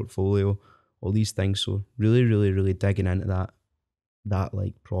own portfolio, all these things. So really digging into that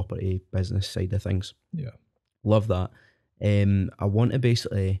like property business side of things. Yeah, love that. I want to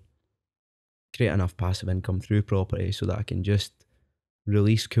basically create enough passive income through property so that I can just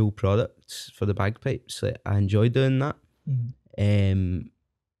release cool products for the bagpipes. Like, I enjoy doing that.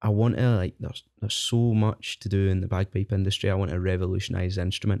 I want to, like, there's so much to do in the bagpipe industry. I want to revolutionise the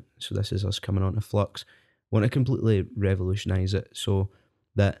instrument. So this is us coming onto Flux. I want to completely revolutionise it so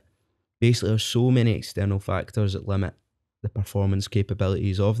that basically there's so many external factors that limit the performance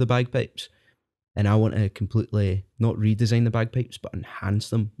capabilities of the bagpipes. And I want to completely not redesign the bagpipes, but enhance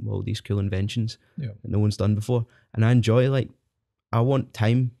them with all these cool inventions that no one's done before. And I enjoy, like, I want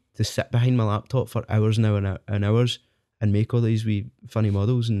time to sit behind my laptop for hours and hours and make all these wee funny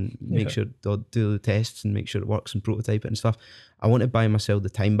models and make sure I'll do the tests and make sure it works and prototype it and stuff. I want to buy myself the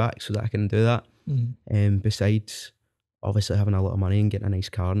time back so that I can do that. Besides obviously having a lot of money and getting a nice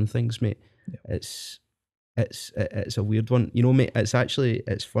car and things, mate. It's a weird one, you know, mate.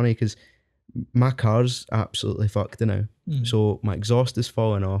 It's funny because my car's absolutely fucked now. So my exhaust is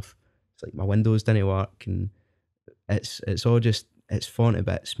falling off. It's like my windows didn't work, and it's all just, it's falling to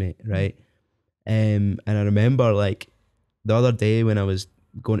bits, mate, right? And I remember, like, the other day when I was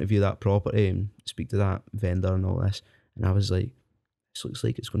going to view that property and speak to that vendor and all this, and I was like, this looks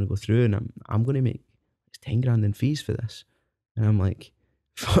like it's going to go through, and I'm going to make 10 grand in fees for this. And I'm like,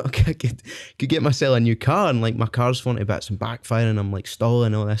 fuck, I could get myself a new car, and like my car's falling to bits and backfiring, I'm like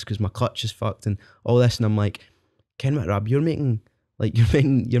stalling all this because my clutch is fucked and all this, and I'm like, Ken Rob, you're making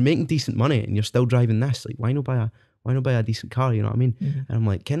decent money and you're still driving this. Like, why not buy a decent car, you know what I mean? And I'm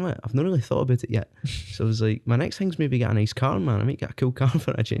like, Kenway, I've not really thought about it yet. So I was like, my next thing's maybe get a nice car, man. I might get a cool car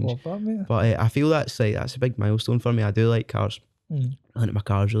for a change. But I feel that's a big milestone for me. I do like cars. I look at my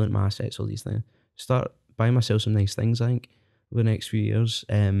cars, I look at my assets, all these things. Start buying myself some nice things, I think, over the next few years,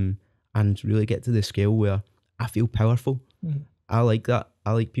 and really get to the scale where I feel powerful. I like that.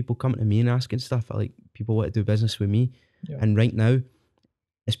 I like people coming to me and asking stuff. I like people want to do business with me. And right now,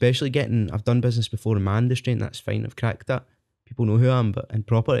 especially I've done business before in my industry, and that's fine, I've cracked that. People know who I am, but in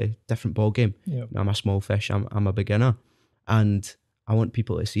property, different ball game. I'm a small fish, I'm a beginner, and I want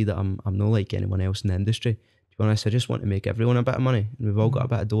people to see that I'm not like anyone else in the industry. To be honest, I just want to make everyone a bit of money, and we've all got a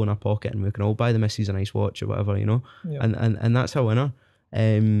bit of dough in our pocket, and we can all buy the missus a nice watch or whatever, you know. And that's a winner.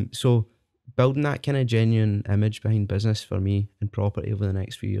 So building that kind of genuine image behind business for me in property over the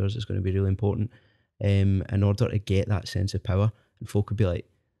next few years is going to be really important, in order to get that sense of power. And folk would be like,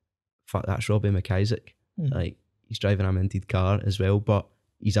 fuck, that's Robbie MacIsaac. Like, he's driving a minted car as well, but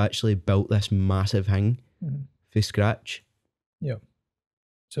he's actually built this massive thing from scratch.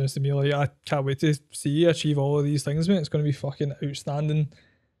 Sounds to me like, I can't wait to see you achieve all of these things, mate. It's going to be fucking outstanding.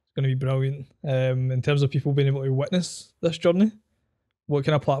 It's going to be brilliant. In terms of people being able to witness this journey, what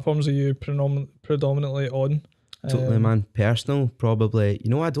kind of platforms are you predominantly on? Totally, man. Personal, probably. You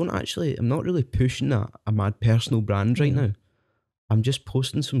know, I'm not really pushing a mad personal brand right now. I'm just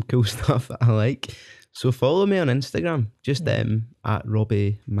posting some cool stuff that I like. So follow me on Instagram, just at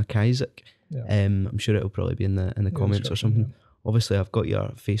Robbie MacIsaac. I'm sure it'll probably be in the comments or something. obviously I've got your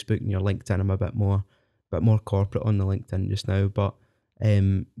Facebook and your LinkedIn. I'm a bit more corporate on the LinkedIn just now, but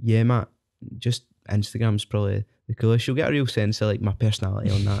yeah, Matt, just Instagram's probably the coolest. You'll get a real sense of like my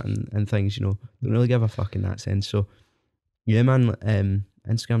personality on that and things, you know. Don't really give a fuck in that sense. So yeah, man,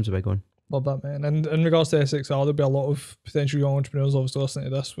 Instagram's a big one. Love that, man. And in regards to SXR, there'll be a lot of potential young entrepreneurs obviously listening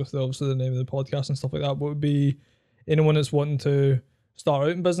to this with obviously the name of the podcast and stuff like that. But would be anyone that's wanting to start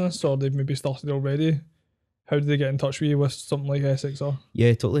out in business, or they've maybe started already, how do they get in touch with you with something like SXR?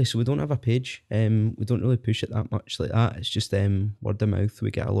 Yeah, totally. So we don't have a page. We don't really push it that much like that. It's just word of mouth.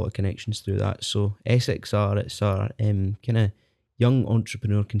 We get a lot of connections through that. So SXR, it's our kind of young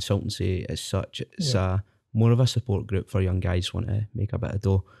entrepreneur consultancy as such. It's more of a support group for young guys who want to make a bit of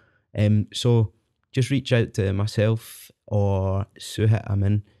dough. So just reach out to myself or Suhit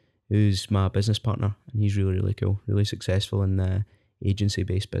Amin, who's my business partner, and he's really, really cool, really successful in the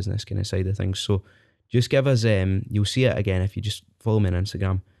agency-based business kind of side of things. So just give us, you'll see it again if you just follow me on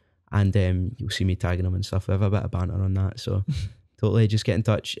Instagram, and you'll see me tagging them and stuff. We have a bit of banter on that, so totally just get in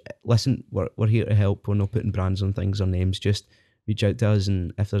touch. Listen, we're here to help. We're not putting brands on things or names. Just reach out to us,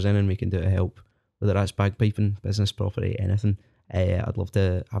 and if there's anything we can do to help, whether that's bagpiping, business, property, anything, I'd love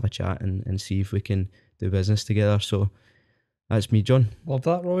to have a chat and see if we can do business together. So that's me, John. Love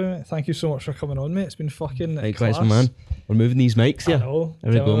that, Robbie, mate. Thank you so much for coming on, mate. It's been fucking likewise, man. We're moving these mics here. I know.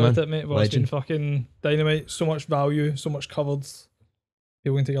 There we go, man. It, mate. Well, it's been fucking dynamite. So much value, so much covered.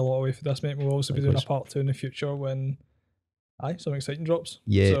 People can take a lot away from this, mate. We'll also be doing a part 2 in the future when some exciting drops.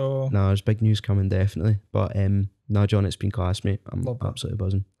 Yeah, so, there's big news coming, definitely. But no, John, it's been class, mate. I'm absolutely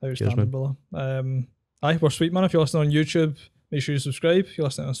buzzing. Outstanding, brother. We're sweet, man. If you're listening on YouTube, make sure you subscribe. If you're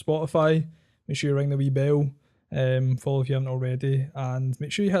listening on Spotify, make sure you ring the wee bell. Follow if you haven't already, and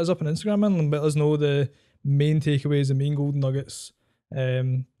make sure you hit us up on Instagram, man, and let us know the main takeaways, the main golden nuggets.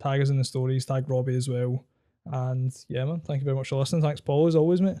 Tag us in the stories, tag Robbie as well. And yeah, man, thank you very much for listening. Thanks, Paul, as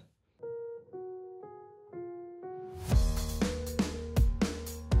always, mate.